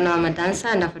those that don't know, I'm a dancer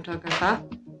and a photographer,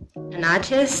 an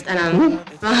artist, and I'm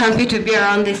so happy to be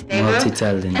around this table.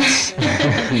 Multi-talents.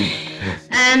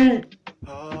 And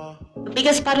the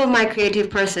biggest part of my creative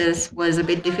process was a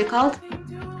bit difficult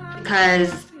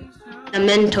because the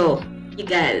mental,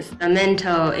 it's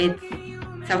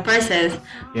a process.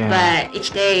 Yeah. But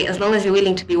each day, as long as you're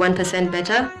willing to be 1%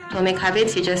 better, Atomic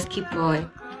Habits, you just keep going.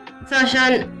 So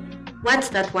Sean, what's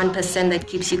that 1% that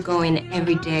keeps you going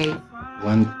every day?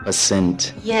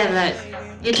 1%. Yeah, that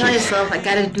you tell yourself, I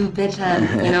gotta do better.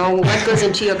 What goes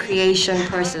into your creation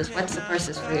process? What's the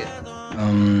process for you?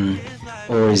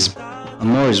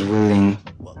 I'm always willing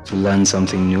to learn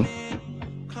something new.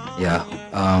 Yeah,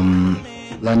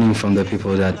 learning from the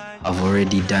people that have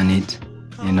already done it,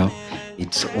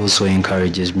 it also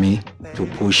encourages me to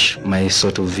push my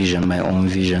sort of vision, my own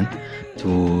vision,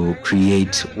 to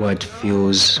create what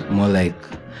feels more like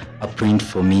a print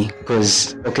for me.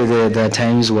 Because okay, there are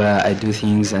times where I do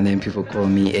things and then people call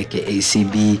me aka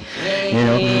CB, you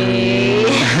know.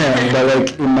 But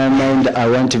like in my mind, I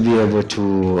want to be able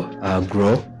to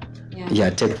grow.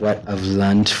 Yeah, take what I've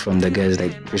learned from the guys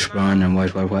like Chris Brown and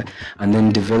what, and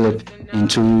then develop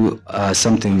into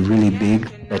something really big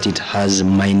that it has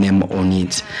my name on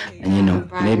it. And you know,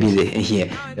 maybe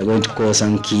they're going to call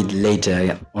some kid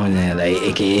later on like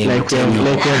AKA like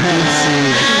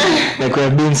we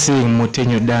have been seeing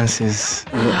Motenyo dances.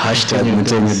 Hashtag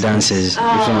Motenyo dances.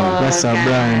 That's our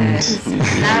brand.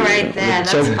 That right there,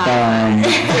 that's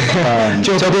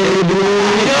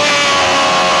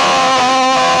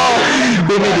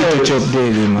We made it to Chop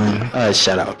Daily, man.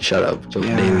 Shut up, Chop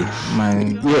Daily.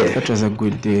 Man, that was a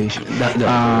good day.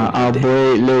 Our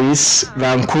boy Lois,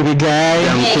 the Mkubi guy, the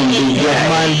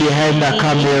man behind the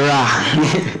camera.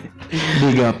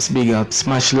 Big ups.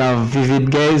 Much love,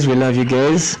 Vivid guys. We love you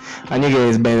guys. And you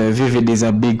guys, by the way, Vivid is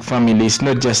a big family. It's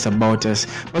not just about us.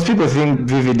 Most people think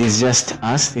Vivid is just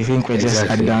us. They think we're just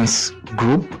a dance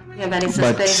group. Yeah, but it's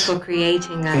a space for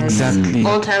creating, guys. Exactly.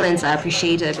 All talents are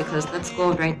appreciated because that's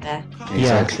gold right there.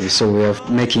 Exactly. So we are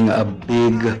making a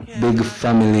big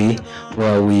family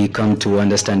where we come to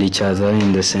understand each other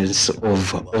in the sense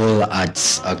of all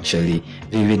arts. Actually,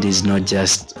 Vivid is not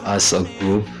just us a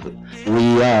group.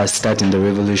 We are starting the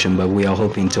revolution, but we are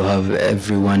hoping to have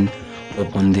everyone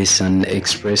up on this and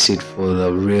express it for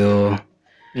the real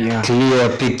clear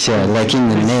picture, like in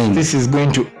the name. This is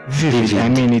going to vivid. I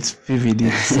mean, it's vivid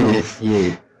itself.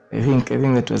 Yeah. I think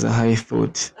that was a high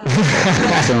thought.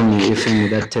 Tell me if you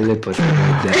that teleport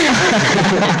right there.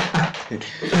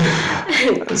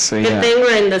 So good thing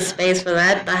we're in the space for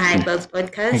that, the High Clouds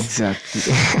podcast. Exactly.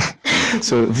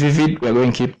 So Vivid, we're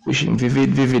going to keep pushing.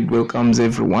 Vivid welcomes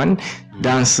everyone.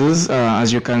 Dancers,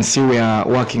 as you can see, we are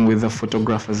working with the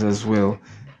photographers as well.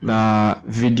 The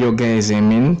video guys, I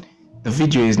mean. The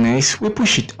video is nice. We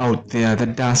push it out there. The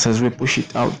dancers, we push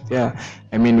it out there.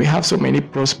 I mean, we have so many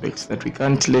prospects that we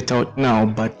can't let out now,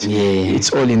 but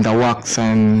it's all in the works.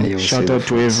 And shout out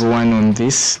to everyone on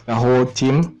this, the whole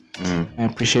team. I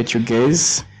appreciate you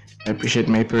guys. I appreciate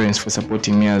my parents for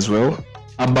supporting me as well.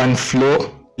 Urban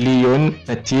Flow, Leon,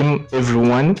 the team,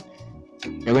 everyone.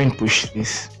 We're going to push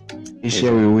this. This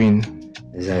year we win.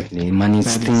 Exactly, man.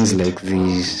 It's things like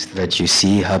these that you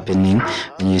see happening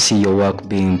and you see your work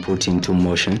being put into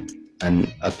motion and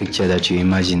a picture that you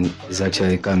imagine is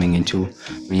actually coming into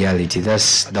reality.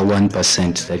 That's the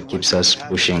 1% that keeps us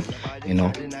pushing, you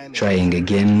know, trying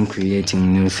again,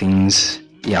 creating new things.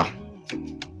 Yeah,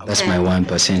 that's my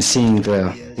 1%. Seeing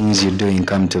the things you're doing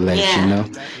come to life, you know.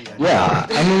 Yeah,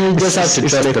 I mean, we just have to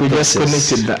trust the process. We just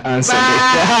connected the answer.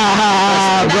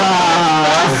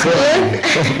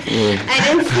 I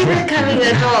didn't see that coming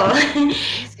at all.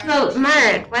 So,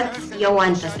 Mark, what's your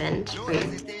 1% for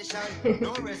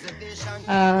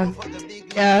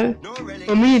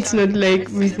for me it's not like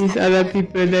with these other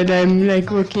people that I'm like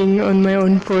working on my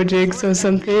own projects or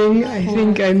something. I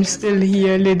think I'm still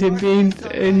here a little bit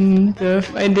in the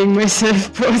finding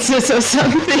myself process or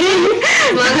something.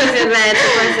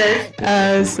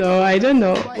 So I don't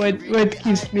know what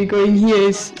keeps me going here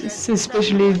is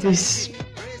especially this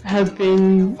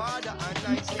helping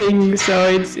thing. So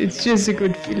it's just a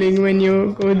good feeling when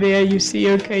you go there. You see,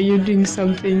 okay, you're doing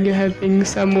something, you're helping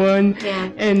someone,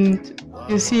 and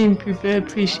you're seeing people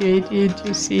appreciate it.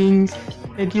 You're seeing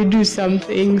that you do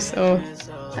something. So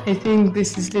I think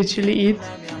this is literally it.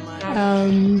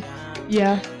 I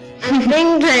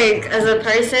think like as a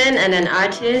person and an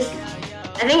artist,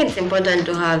 I think it's important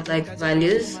to have like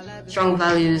values, strong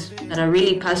values that are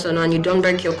really personal and you don't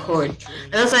break your code.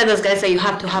 And that's why those guys say you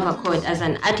have to have a code. As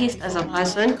an artist, as a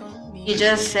person, you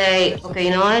just say, okay, you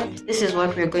know what, this is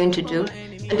what we're going to do.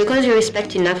 And because you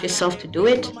respect enough yourself to do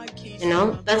it, you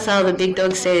know, that's how the big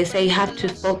dogs say you have to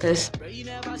focus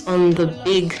on the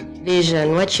big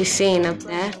vision, what you're seeing up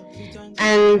there.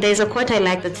 And there's a quote I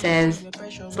like that says,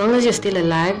 as long as you're still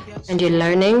alive and you're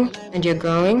learning and you're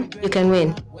growing, you can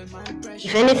win.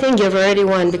 If anything, you've already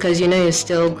won because you know you're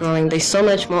still growing. There's so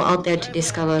much more out there to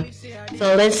discover.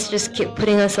 So let's just keep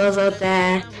putting ourselves out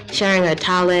there, sharing our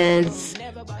talents,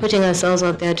 putting ourselves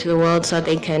out there to the world so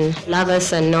they can love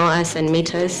us and know us and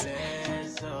meet us.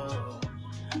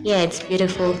 Yeah, it's a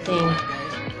beautiful thing.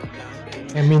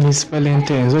 I mean, it's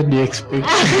Valentine's. What do you expect?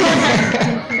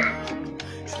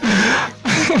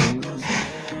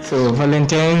 So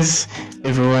Valentine's,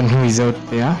 everyone who is out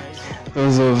there,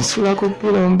 Those of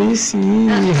Sulakopula and BC.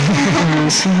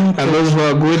 And those who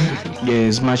are good,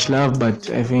 there's much love, but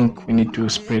I think we need to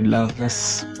spread love.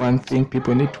 That's one thing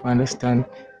people need to understand.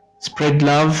 Spread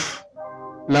love,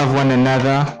 love one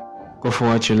another, go for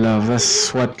what you love.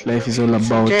 That's what life is all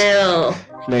about. Still.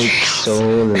 Like,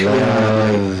 so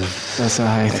love. That's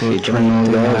how I thought. If you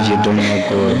don't love, you don't know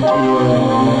God.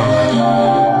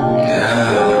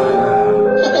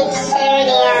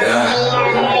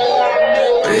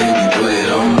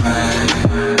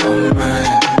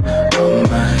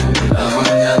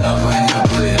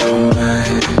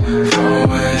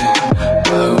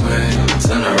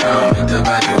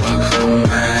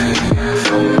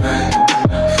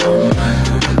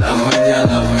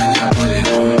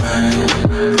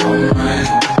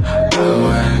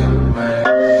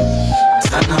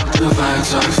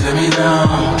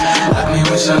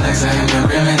 So next time you're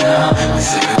criminal. We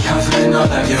say you can't find no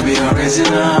love, you be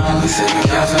original. We say you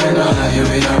can't find no love, you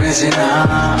be original.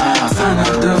 Turn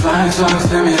up the vibes, so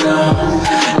feel me now.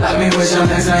 Like me with your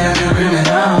next time you're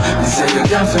criminal. We say you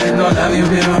can't find no love, you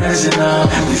be original.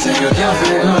 We say you can't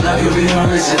find no love, you be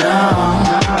original.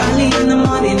 Early in the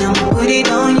morning, I'ma put it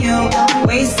on you.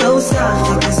 Waist so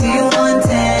soft, I can see you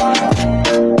wanting.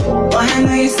 Boy, I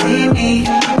know you see me.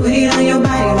 Put it on your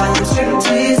body while I'm strip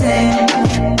teasing.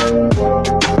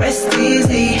 Rest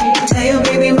easy. Tell your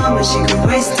baby mama she can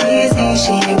rest easy.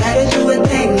 She ain't gotta do a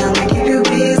thing, I'ma keep you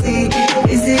busy.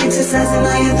 Busy exercising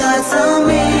all your thoughts on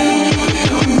me.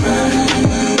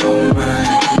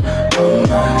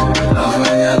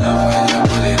 Love when you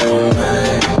put it on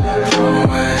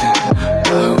me.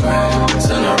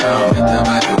 Turn around, make the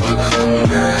body work for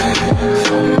me.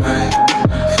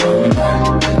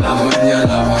 Love when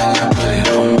you put it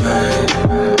on me.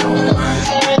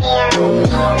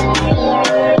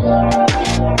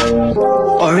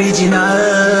 Original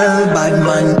bad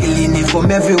man killing it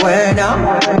from everywhere now.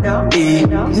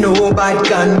 No bad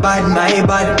can bad my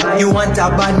bad. You want a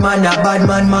bad man,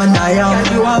 man I am.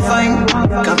 Can you are fine?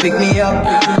 Can pick me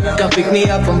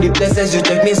up from the places you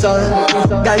take me so.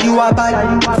 That you are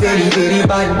bad, very very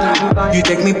bad. You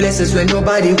take me places where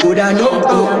nobody could have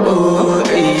know.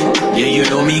 Yeah, you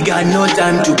know me got no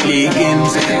time to play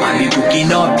games. I be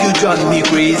cooking up, you drive me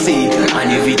crazy.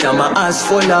 And every time I ask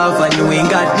for love and you ain't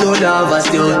got no love, I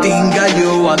still think that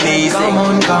you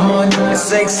amazing. Come on,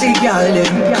 sexy girl,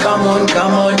 come on,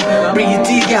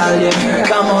 pretty girl,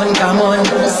 come on,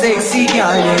 sexy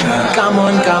girl, come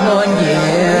on,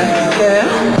 yeah.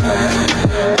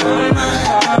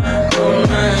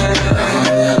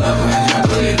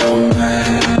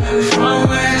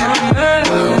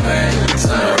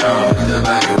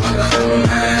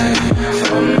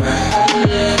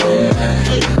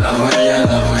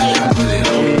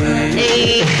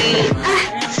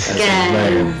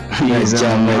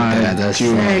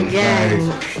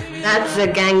 That's the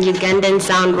gang Ugandan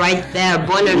sound right there,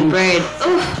 born and bred.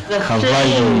 The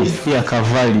Cavalli, yeah,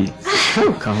 Cavalli.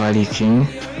 Cavalli King.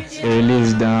 He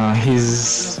released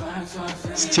his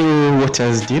Still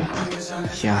Waters Deep.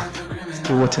 Yeah,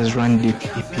 Still Waters Run Deep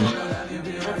EP.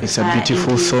 It's a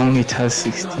beautiful song. It has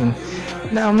 16.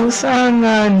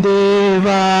 Namusanga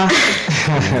Ndeva.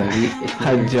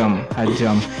 Hard jam.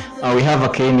 We have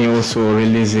Akane also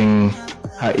releasing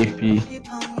her EP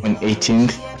on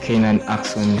 18th. Kane and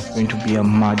Axon is going to be a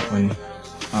mad one.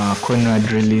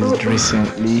 Conrad released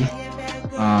recently.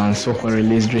 Sokwa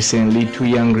released recently. Too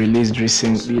Young released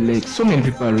recently. Like, so many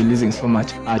people are releasing so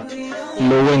much art.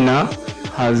 Lowena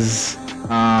has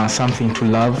Something to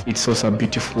Love. It's also a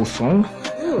beautiful song.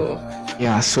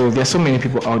 Yeah, so there are so many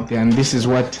people out there, and this is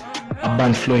what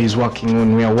Urban Flow is working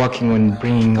on. We are working on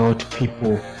bringing out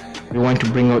people. We want to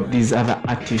bring out these other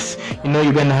artists. You know,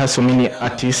 Uganda has so many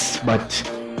artists, but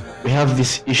we have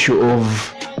this issue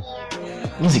of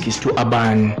music is too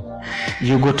urban.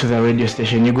 You go to the radio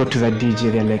station, you go to the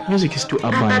DJ, they're like, music is too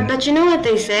urban. But you know what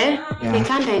they say? Yeah. They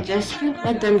can't digest you,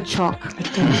 let them choke.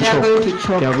 They are going to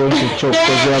choke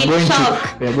because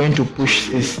they are going to push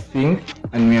this thing,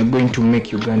 and we are going to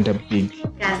make Uganda big.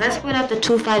 Guys, let's put up the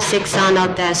 256 sound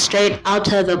out there, straight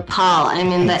out of the pile. I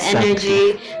mean, the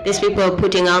energy these people are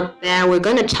putting out there. We're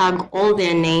going to tag all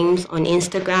their names on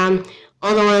Instagram.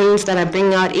 All the ones that are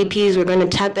bringing out EPs, we're going to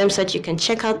tag them so that you can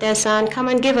check out their sound. Come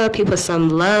and give our people some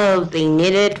love. They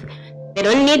need it. They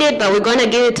don't need it, but we're going to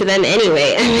give it to them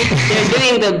anyway. They're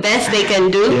doing the best they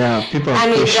can do. Yeah, people are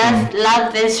and we pushing. just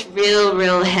love this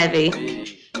real heavy.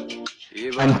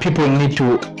 And people need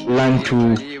to learn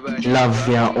to love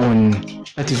their own.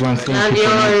 That is one thing Love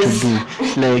people yours. need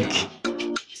to do. Like,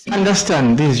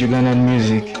 understand this Ugandan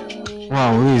music.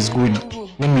 Wow, it is good.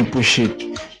 Let me push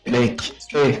it. Like,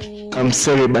 hey, I'm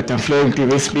sorry, but I'm flowing to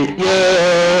this beat.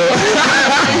 Yeah.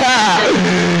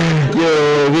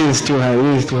 is too hard.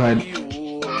 This is too hard.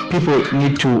 People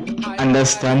need to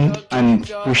understand and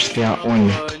push their own.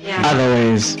 Yeah.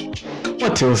 Otherwise,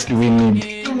 what else do we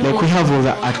need? Like, we have all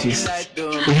the artists.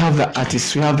 We have the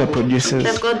artists, we have the producers.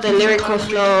 They've got the lyrical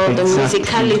flow, the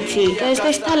musicality. Guys,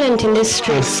 there's talent in the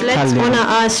streets. Let's honor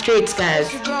our streets, guys.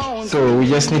 So we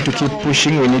just need to keep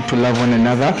pushing. We need to love one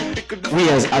another. We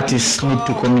as artists need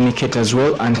to communicate as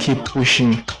well and keep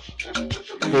pushing.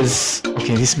 Because,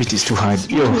 okay, this beat is too hard.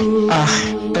 Yo,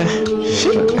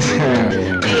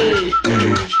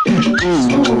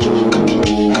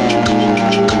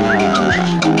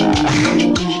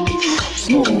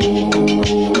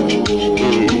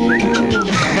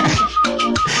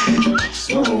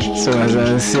 So as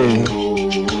I was saying,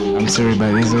 I'm sorry,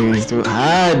 but this song is too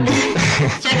hard.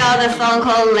 Check out the song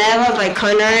called Lever by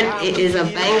Conrad. It is a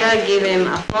banger. Give him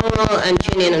a follow and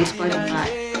tune in on Spotify.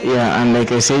 Yeah, and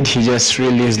like I said, he just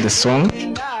released the song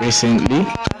recently,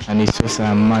 and it's just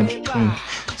a mad tune.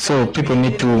 So people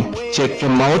need to check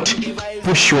him out.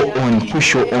 Push your own,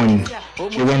 push your own.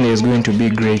 The one is going to be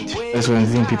great. That's one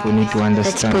thing people need to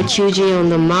understand. Let's put Yuji on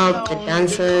the map, the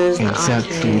dancers,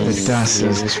 exactly, the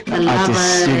dancers, the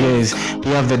artists. You guys,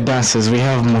 we have the dancers, we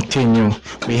have Motenyo,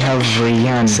 we have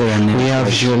Ryan, we have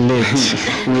Jolette,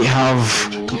 we have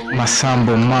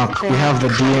Masambo, Mark, we have the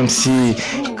DMC,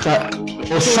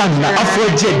 Osana,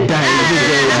 Afrojet Dan,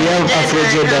 we have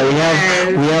Afrojet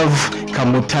Dan, we have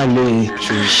Kamutale,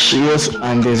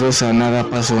 and there's also another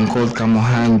person called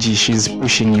Kamohanji. She's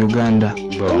pushing Uganda.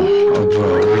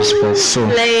 Bro, respect. So,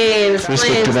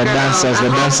 respect to the dancers. The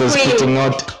dancers putting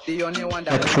out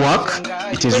that work.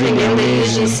 It is really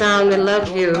amazing. Sound, we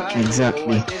love you.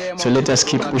 Exactly. So let us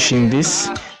keep pushing this.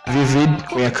 Vivid,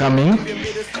 we are coming.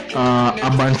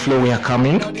 Urban Flow, we are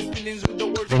coming.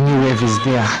 The new wave is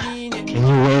there. The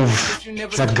new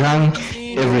wave, the gang,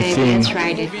 everything.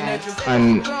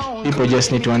 And people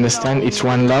just need to understand it's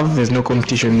one love. There's no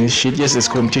competition in this shit. Yes, there's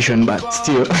competition, but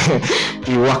still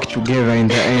we work together in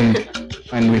the end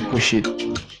and we push it.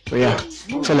 So yeah,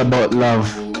 it's all about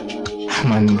love.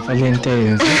 Man,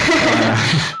 Valentine.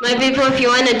 My people, if you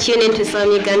want to tune into some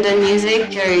Ugandan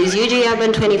music, there is UG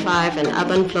Urban 25 and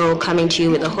Urban Flow coming to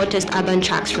you with the hottest urban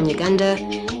tracks from Uganda.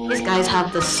 These guys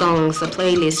have the songs, the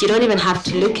playlist. You don't even have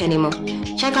to look anymore.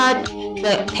 Check out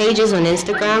the pages on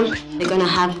Instagram. They're gonna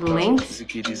have the links,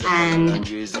 and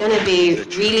it's gonna be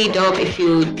really dope if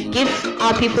you give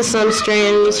our people some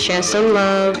streams, share some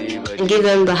love, and give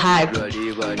them the hype.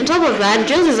 On top of that,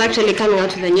 Jules is actually coming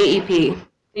out with a new EP.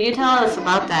 Can you tell us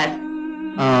about that?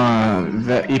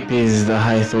 The EP is the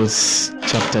High Thoughts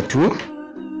Chapter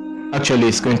 2. Actually,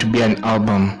 it's going to be an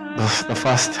album. The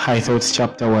first High Thoughts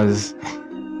chapter was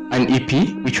an EP,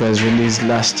 which was released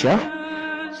last year.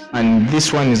 And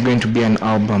this one is going to be an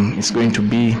album. It's going to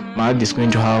be mad. It's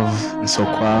going to have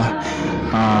Nsokwa,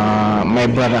 my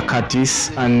brother Curtis.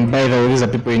 And by the way, these are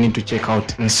people you need to check out.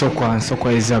 Nsokwa.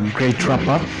 Nsokwa is a great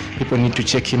rapper. People need to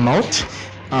check him out.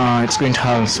 It's going to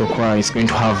have Nsokwa. It's going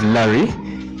to have Larry.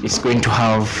 It's going to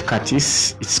have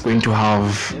Curtis. It's going to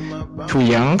have Too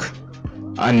Young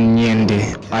and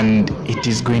Nyende. And it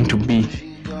is going to be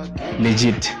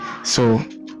legit. So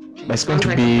it's going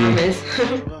to be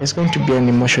it's going to be an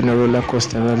emotional roller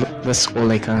coaster. That's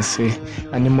all I can say.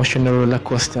 An emotional roller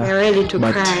coaster. You're ready to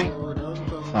cry.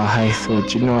 I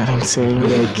thought, you know what I'm saying?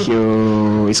 Like,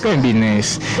 yo, it's going to be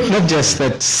nice. Not just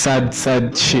that sad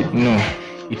shit. No,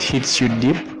 it hits you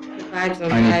deep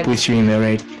and it puts you in the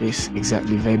right place.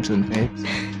 Exactly, vibes on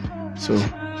vibes. So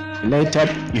you light up,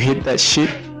 you hit that shit.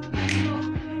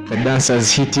 The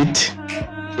dancers hit it.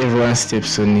 Everyone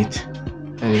steps on it.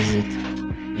 That is it.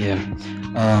 Yeah.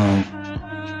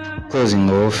 Closing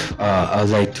off, I'd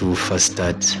like to first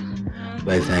start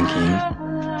by thanking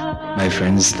my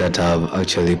friends that have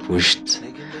actually pushed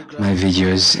my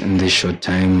videos in this short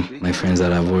time. My friends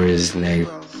that have always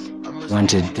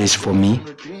wanted this for me.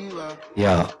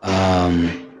 Yeah.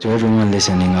 To everyone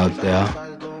listening out there,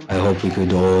 I hope we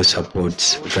could all support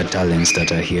the talents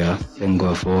that are here. Thank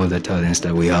God for all the talents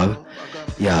that we have.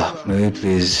 Yeah. May we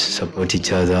please support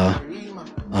each other.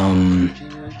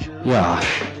 Yeah,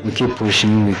 we keep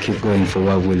pushing, we keep going for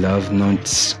what we love,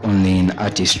 not only in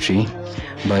artistry,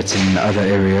 but in other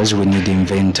areas. We need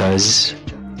inventors,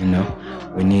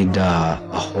 we need a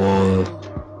whole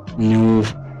new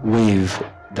wave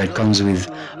that comes with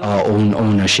our own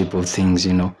ownership of things,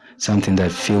 something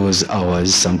that feels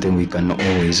ours, something we can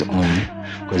always own,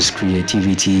 because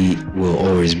creativity will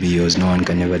always be yours. No one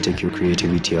can ever take your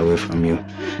creativity away from you.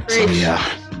 So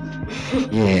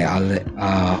yeah,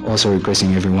 I'll also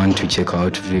requesting everyone to check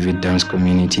out Vivid Dance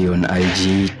Community on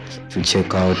IG, to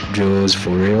check out Drills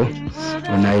for Real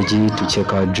on IG, to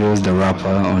check out Drills the Rapper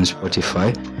on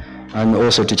Spotify. And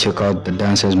also to check out the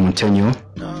dancers Montano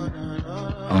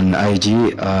on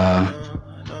IG,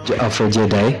 Afro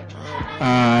Jedi.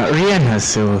 Rian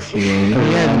herself,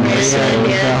 Rian myself.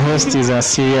 The host is a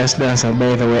serious dancer.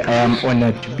 By the way, I am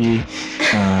honored to be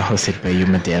hosted by you,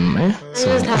 madam. So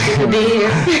just happy to be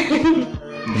here.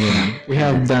 Yeah, we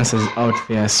have dancers out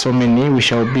there, so many. We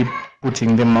shall be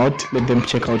putting them out. Let them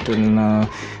check out on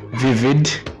Vivid.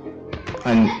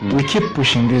 And we keep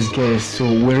pushing these guys, so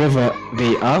wherever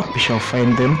they are, we shall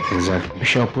find them. Exactly. We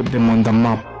shall put them on the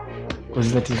map,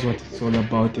 because that is what it's all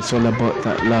about. It's all about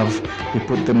that love. We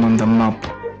put them on the map.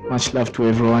 Much love to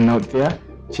everyone out there.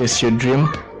 Chase your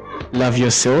dream. Love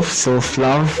yourself.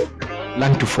 Self-love.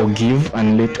 Learn to forgive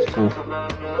and let go.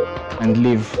 And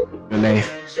live your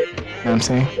life. You know what I'm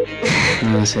saying?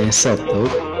 I'm saying, sup, dog.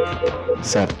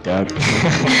 Sup, dog.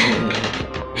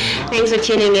 Thanks for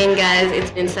tuning in, guys.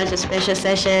 It's been such a special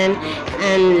session.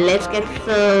 And let's get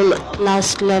some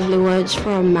last lovely words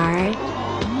from Mari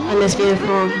on this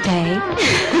beautiful day.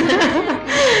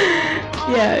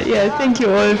 Yeah. Thank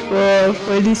you all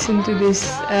for listening to this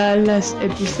last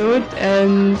episode.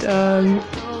 And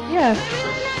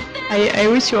I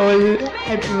wish you all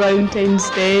happy Valentine's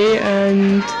Day.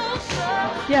 And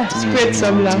spread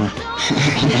some love.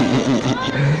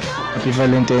 Happy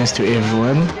Valentine's to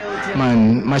everyone.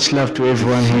 Man, much love to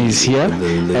everyone who is here.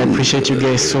 I appreciate you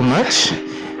guys so much.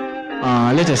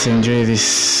 Let us enjoy this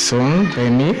song by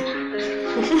me,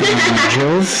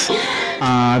 Jules.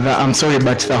 I'm sorry,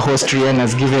 but the host Rian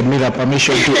has given me the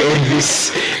permission to end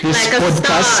this like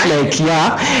podcast,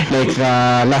 like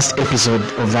the last episode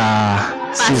of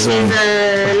the season.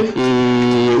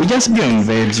 We just be on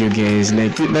vibes, you guys.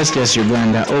 Like that's just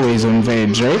Uganda, always on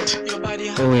vibes,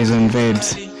 right? Always on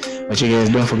vibes. But you guys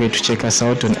don't forget to check us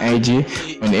out on IG,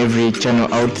 on every channel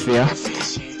out there.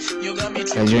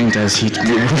 The joint has hit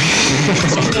me.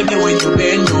 Baby, when you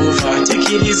bend over, take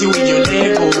it easy with your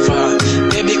leg over.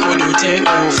 Baby, could you take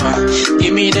over?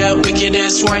 Give me that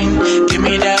wickedest wine. Give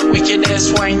me that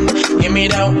wickedest wine. Give me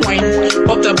that wine.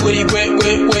 Pop the booty, wait.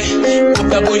 Pop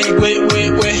the booty, wait.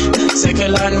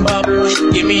 Second and bop.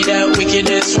 Give me that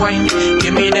wickedest wine.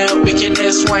 Give me that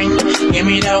wickedest wine. Give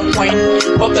me that wine.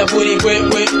 Pop the booty, wait.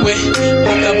 Pop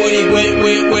the booty, wait.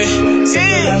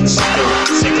 Second and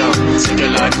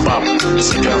bop.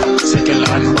 Second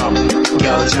and bop.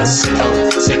 Girl, just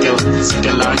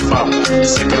second and bop.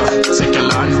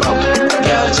 Second and bop.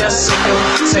 Girl, just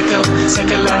second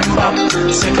and bop.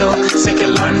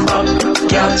 Second and bop.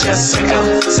 Girl, just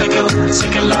second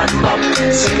and bop.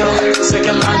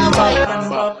 Second and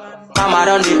bop. Mama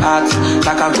done the act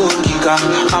like a good kicker.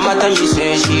 Mama tell me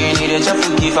say she need a chef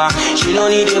to give her. She don't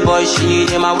need a boy, she need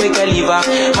him a wicked liver.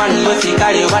 Man, if he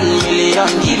carry 1 million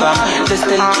giver.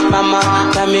 Listen, mama,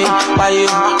 tell me why you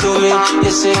do me. You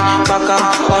say, baka,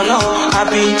 oh no,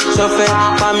 happy, so fair,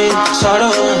 mommy, sorrow.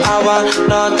 I want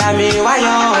no tell me why you.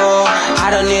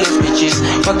 I don't need his bitches,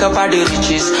 fuck up all the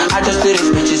riches. I just need his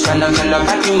bitches when I feel like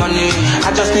happy money. I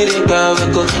just need a girl who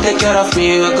go take care of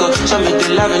me, who go show me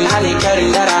the love and honey caring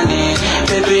that I need.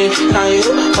 Baby, can you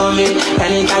hold me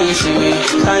anytime you see me?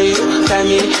 Can you tell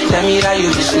me that you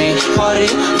miss me? For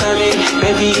it, tell me,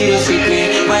 baby, it is with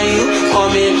me. When you call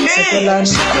me, second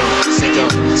and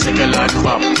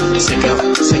bop.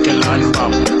 Second and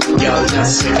bop. Girl,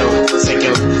 just second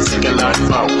and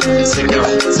bop.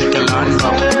 Second and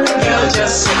bop. Girl,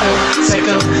 just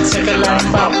second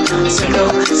and bop.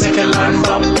 Second and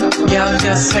bop. Girl,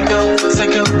 just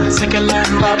second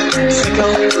and bop.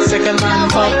 Second and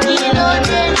bop.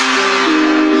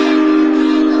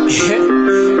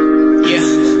 Yeah,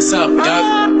 sup,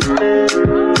 dog?